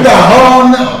 Because if you got her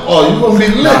on now, oh, you gonna be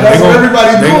lit. That's what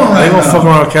everybody doing right They gonna now. fuck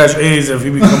around and catch AIDS if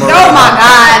he become a. Oh my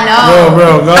god, no. Yo, bro,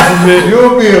 God forbid.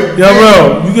 You'll be a Yo,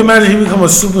 bro, you can imagine he become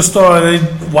a superstar and they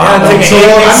wow. Take So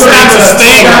a it's a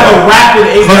state. rapid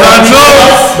Cause I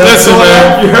know, listen,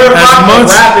 man. You heard about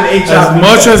the rapid As HIV.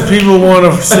 much as people want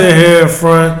to sit here in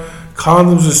front,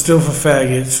 condoms are still for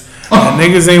faggots, and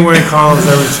niggas ain't wearing condoms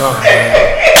every time.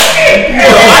 Man.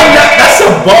 That's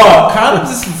a bar.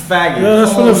 Condoms is for faggots. Yeah,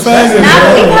 that's for the faggots. Nah,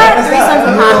 but we've Bro. had threesomes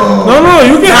with condoms. No,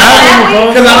 you can have them.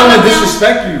 Because I don't want to Yeah.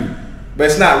 disrespect you, but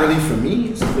it's not really for me.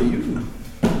 It's for you.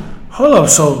 Hold up,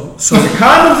 so The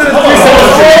condoms and the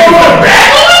threesomes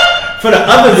for the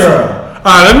other girl.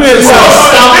 alright, let me.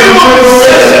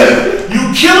 You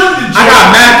killing the joint. I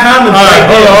got mad condoms. Alright,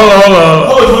 hold on.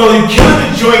 Oh, you killing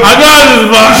the joint. I got this, You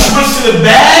bro. switch to the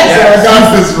bag. I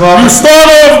got this, bro. You start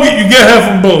off, you get hair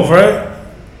from both, right?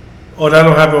 Or that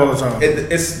don't happen all the time.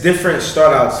 It's different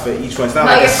start outs for each one. It's not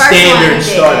No, like a your first one standard you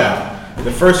start did. out.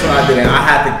 The first one I did, and I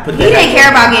had to put He didn't care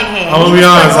about getting head. I'm gonna He be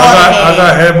just honest. put all the I head.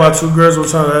 got head by 2 girls one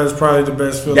time. That is probably the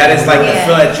best feeling. That is like the Yeah.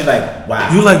 feel that you like. Wow.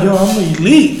 you like, yo, I'm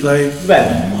elite. Like You like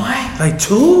what? Like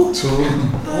 2? Two.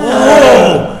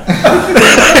 Oh.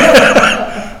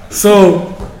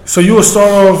 So you would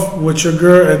start off with your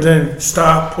girl and then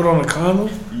stop, put on a condom?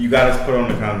 You gotta put on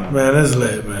the condom. Man, that's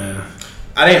lit, man.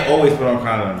 I didn't always put on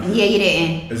condoms. Yeah, you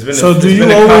didn't. It's been So a, do it's you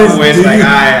been a always- couple ways do like you-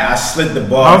 I slid the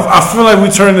ball. I feel like we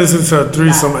turned this into a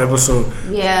threesome episode.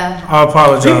 Yeah. I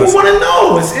apologize. People want to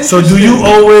know. It's So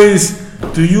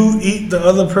interesting. do you eat the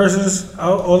other person's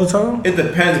out all the time? It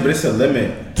depends, but it's a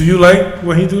limit. Do you like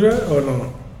when he do that or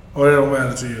no? Or it don't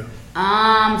matter to you?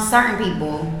 Certain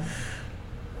people,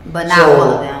 but not So, all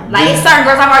of them. Like it's certain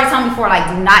girls I've already told before, like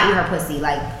do not eat her pussy.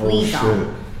 Like please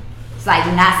don't. It's like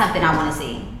not something I want to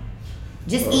see.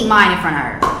 Just eat mine in front of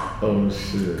her. Oh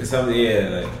shit. Cause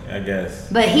yeah, like I guess.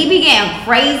 But he be getting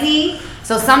crazy,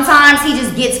 so sometimes he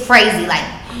just gets crazy. Like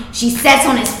she sets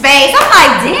on his face. I'm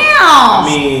like, damn. I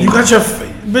mean, You got your bitch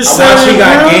I watch saying he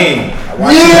got girl? game. I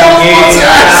watch Yeah, he got I'm about to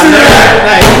ask you that.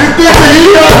 Like, You think that he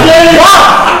got game?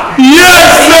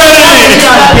 Yes, he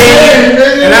got game,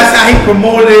 and that's how he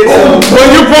promoted it. So When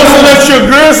you posted that your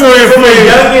girls on your from a face,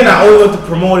 youngin, I always love to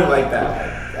promote it like that.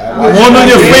 one on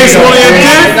your face, one on your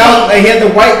dick. Like, he had the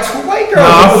two white girls.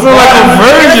 Nah, I feel like a It's a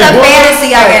virgin. fantasy,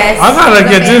 I guess. I gotta It's a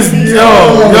get this, fantasy. yo,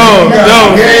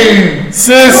 Game.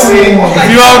 sis, if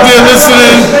you out there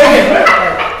listening,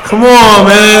 come on,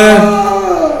 man,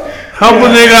 help a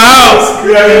nigga out.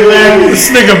 This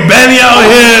nigga Benny out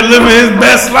here living his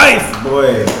best life.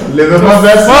 Boy, Living my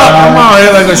best Fuck, I'm life. out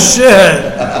here like a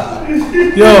shithead.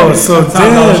 Yo, so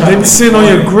damn, they be sitting on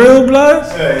your grill, blood?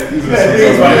 That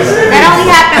only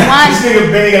happened once. This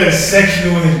nigga Benny got a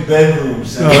sectional in his bedroom,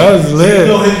 son. Yo, that was lit. You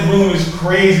know his room is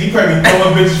crazy. He probably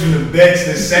throwing bitches from the bed to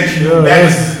the sectional Yo, back to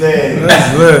that's- his bed.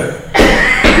 That's lit.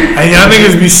 And y'all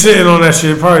niggas be sitting on that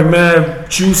shit, probably mad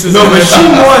juices. no, and but that she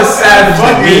shit. more savage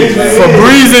than me.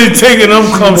 Febreze ain't taking them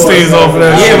cum stains off of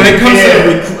that Yeah, shit. when it comes to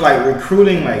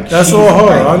recruiting, like That's she's all her.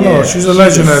 like, I know. yeah, She's a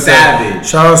legend at that. savage.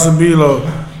 Shout out to Bilo.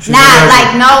 She's a Nah, legend.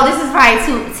 like no, this is probably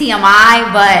too TMI,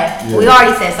 but we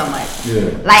already said so much.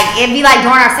 Yeah. Like it'd be like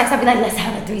during our sex, I'd be like, let's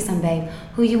have a threesome, babe.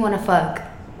 Who you wanna fuck?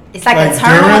 It's like Like a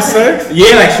turn during on. sex?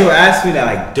 Yeah, like she'll ask me that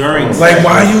like during. Like, sex.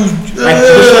 why you? Like,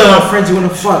 which one of my friends you wanna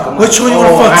fuck? I'm Which like, one you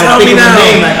wanna fuck? I Tell think me of the now.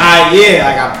 Name. Like, yeah,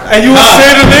 like I. And you want to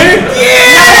say the name?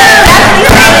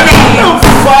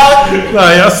 And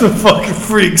Nah, y'all some fucking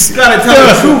freaks. You gotta tell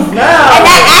the truth now.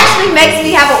 that actually makes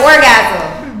me have an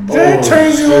orgasm. That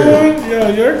turns you on? Yo,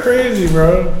 you're crazy,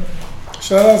 bro.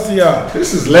 Shout out to y'all.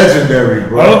 This is legendary,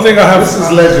 bro. I don't think I have- This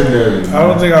is legendary. I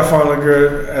don't think I found a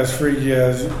girl as freaky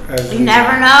as You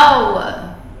never know.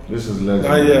 This is Not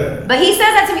legendary. yet. But he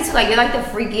says that to me too. Like you're like the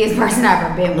freakiest person I've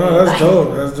ever been with. No, that's Like,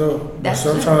 dope. That's dope. But That's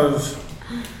sometimes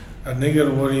a nigga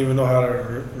wouldn't even know how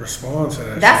to respond to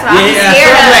that. That's shit. what I'm Yeah,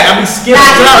 scared of. like I be scared. Nah,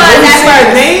 Should I because really that's- say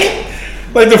her name?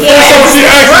 Like the Yeah, first time she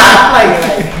asked me, Like,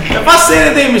 if I say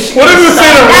the name, she what if you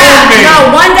say the wrong name? No,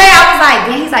 one day I was like,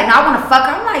 damn. He's like, no, I want to fuck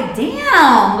her. I'm like,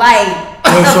 damn. Like,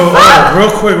 Yo, the so fuck?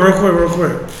 real quick.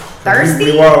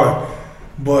 Thirsty? We wildin'.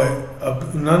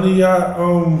 But none of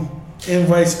y'all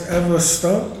invites ever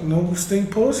stunk? No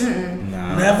stink post?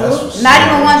 Nah, Never? Not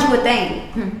even ones you would think.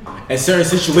 In certain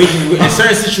situations, we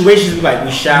like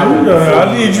we shower.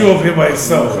 I need you up here by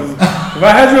yourself. 'Cause if I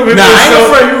had you up here Nah, by I ain't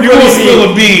yourself, afraid you really gonna spill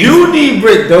a bean. You need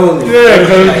Britt Doley. Yeah,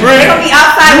 because Like, They're Britt, going to be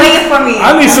outside waiting for me. I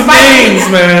need some Fighting. names,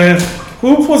 man. Who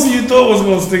pussy you thought was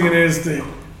gonna stick in his thing?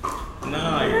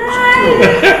 Nah,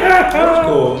 it's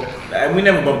cool. Like, we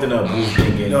never bumped into a booth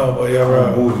thing. No, but yeah,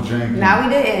 right. Booth drinking. No, we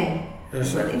didn't.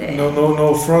 Yes, Really did.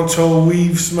 no front toe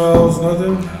weave smells,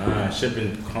 nothing.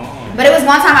 Shipping calm. But it was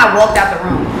one time I walked out the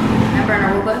room. Remember in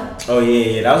Aruba? Oh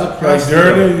yeah, that was a Like prosty.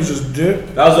 dirty, you just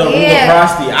dip. That was a Aruba Yeah.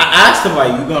 prosty. I asked her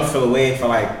like, you gonna feel away for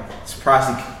like this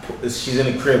prosty? She's in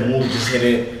the crib, move, just hit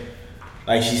it.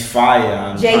 Like she's fire.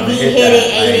 I'm JV trying to hit that.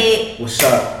 it, ate Like, what's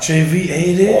up? JV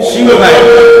ate it. She was like,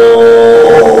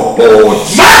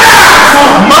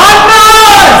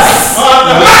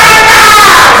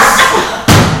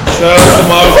 Shout out to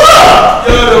my.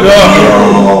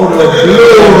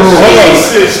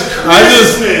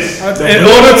 Jesus In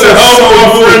order to help my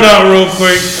friend out real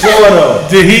quick,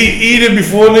 did he eat it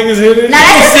before niggas hit it? Now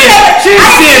that's just She I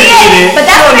said didn't see eat it, it. but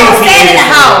that's when they were staying in the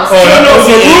house. Oh, that was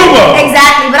a rumor.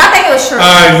 Exactly, but I think it was true.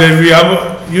 Alright, baby,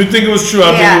 you think it was true?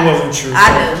 I think it wasn't true. I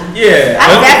do. yeah. I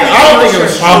definitely I don't think think it it was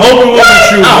was true. I hope it wasn't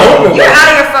true. I hope it You're out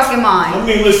of your fucking mind. I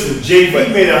mean, listen, JV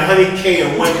made $100K in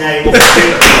one night.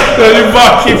 Your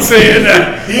boss keeps saying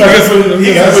that. He Like got it's a- whatever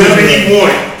he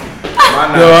wanted.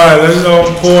 Yo, alright, let's go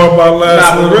pour about Nah,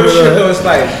 last but little real shit bit. though, it's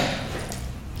like,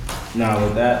 nah,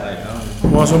 with that, like, I don't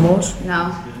know. Want some more?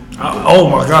 No. Oh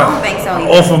my god. I don't think so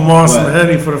either. Offer Moss What? and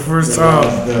Henny for the first time.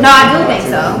 No, I do think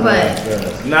so, but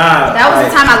Nah, that was like,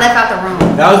 the time I left out the room.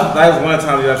 That was one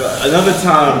time. Another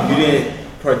time you didn't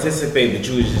participate, but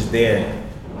you was just there.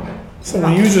 So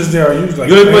when you just there, you was like,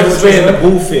 You "Man, didn't participate in the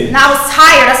what's booth. And I was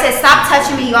tired. I said, stop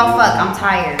touching me, y'all fuck. I'm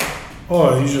tired. up?"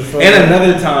 Oh, you just felt. And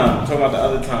another time. I'm talking about the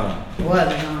other time.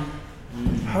 What?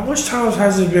 How much times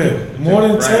has it been? More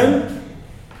than 10?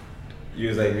 You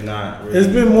was like, you're not. Really It's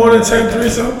been more than 10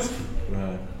 threesomes?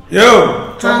 Right.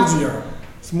 Yo, talking to y'all.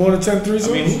 It's more than 10 threesomes?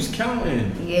 I mean, who's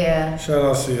counting? Yeah. Shout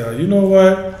out to y'all. You know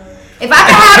what? If I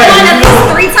could have one at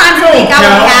least 3 times a week, I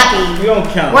would be happy. We don't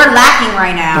count. We're lacking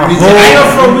right now. I know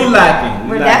for we lacking.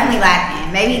 We're definitely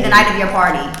lacking. Maybe the night of your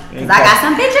party. Because I got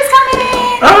some bitches coming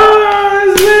in. Ah,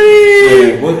 it's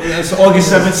ready. Yeah, it's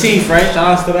August 17th, right?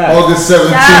 Shout out to that. August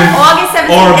 17th. August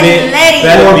 17th Orbit. is Letty.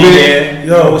 Better be Orbit. there.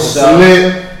 Yo, what's up?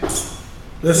 Lit.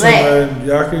 Listen, Lit. man,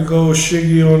 y'all can go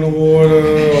shiggy on the water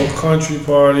or country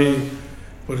party,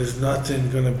 but it's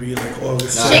nothing gonna be like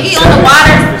August 17th. Shiggy on the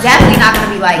water is definitely not going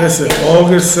to be like Listen, this.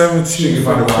 August 17th Shiggy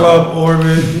for on the the Club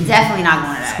Orbit. Definitely not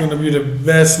going to It's that. gonna be the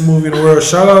best movie in the world.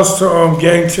 Shout outs to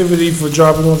Gangtivity for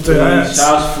dropping off their hats.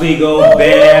 Shout out Fleago,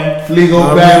 Bam,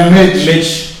 Fleago, Bad Mitch.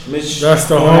 Mitch. That's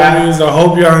the homies. I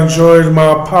hope y'all enjoyed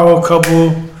my power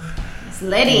couple It's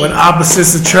Letty. when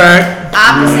opposites attract.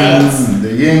 Opposites.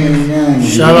 The yin and the yang.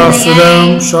 Shout outs to Yang.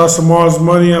 them. Shout out to Mars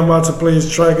Money. I'm about to play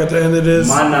his track at the end of this.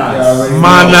 Manas.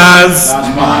 Manas. Shout out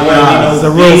to my boy,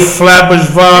 The real flappers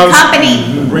vibes.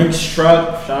 Company. The Brinks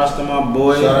truck. Shout out to my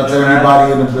boy. Shout out to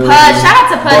everybody in the building. Pudge. Shout out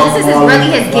to Pudge. This is really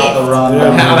his gift.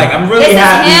 I'm really This is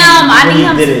happy. him. I when need he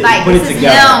him did to it. like. Put This it is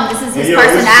together. him. This is his All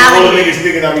personality. niggas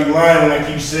thinking I be lying when I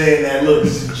keep saying that. Look,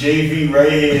 this is JV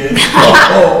right here,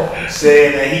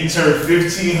 saying that he turned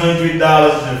 $1,500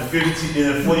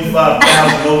 into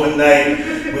 $45,000 overnight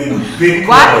with big.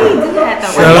 Why do he do that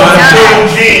though? Shout out to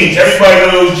Those jeans. Everybody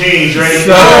know those jeans, right?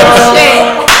 Oh shit.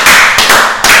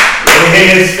 They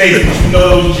hate his face, but you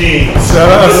know those jeans. Shout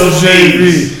out to Those JV.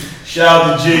 jeans. Shout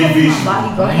out to JV. Body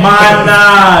go ahead.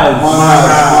 Manas.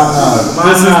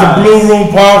 This is the Blue Room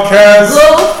Podcast.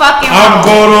 Blue fucking I'm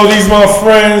room. Gordo. These my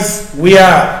friends. We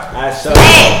out.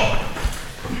 Hey,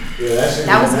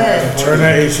 that was good. Turn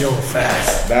that AC on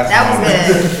fast. That was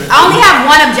good. I only have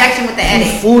one objection with the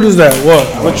edit. Food is that? What?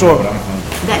 Which one?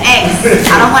 The X.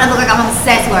 I don't want to look like I'm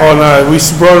obsessed with Oh her. no, we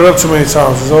brought it up too many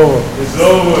times. It's over. It's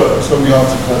over. It's gonna be hard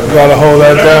to cut You it. gotta hold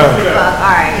that down. Fuck,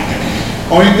 alright.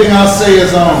 Only thing I'll say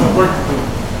is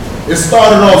it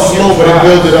started off slow, but it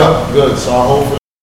built it up good. So I hopefully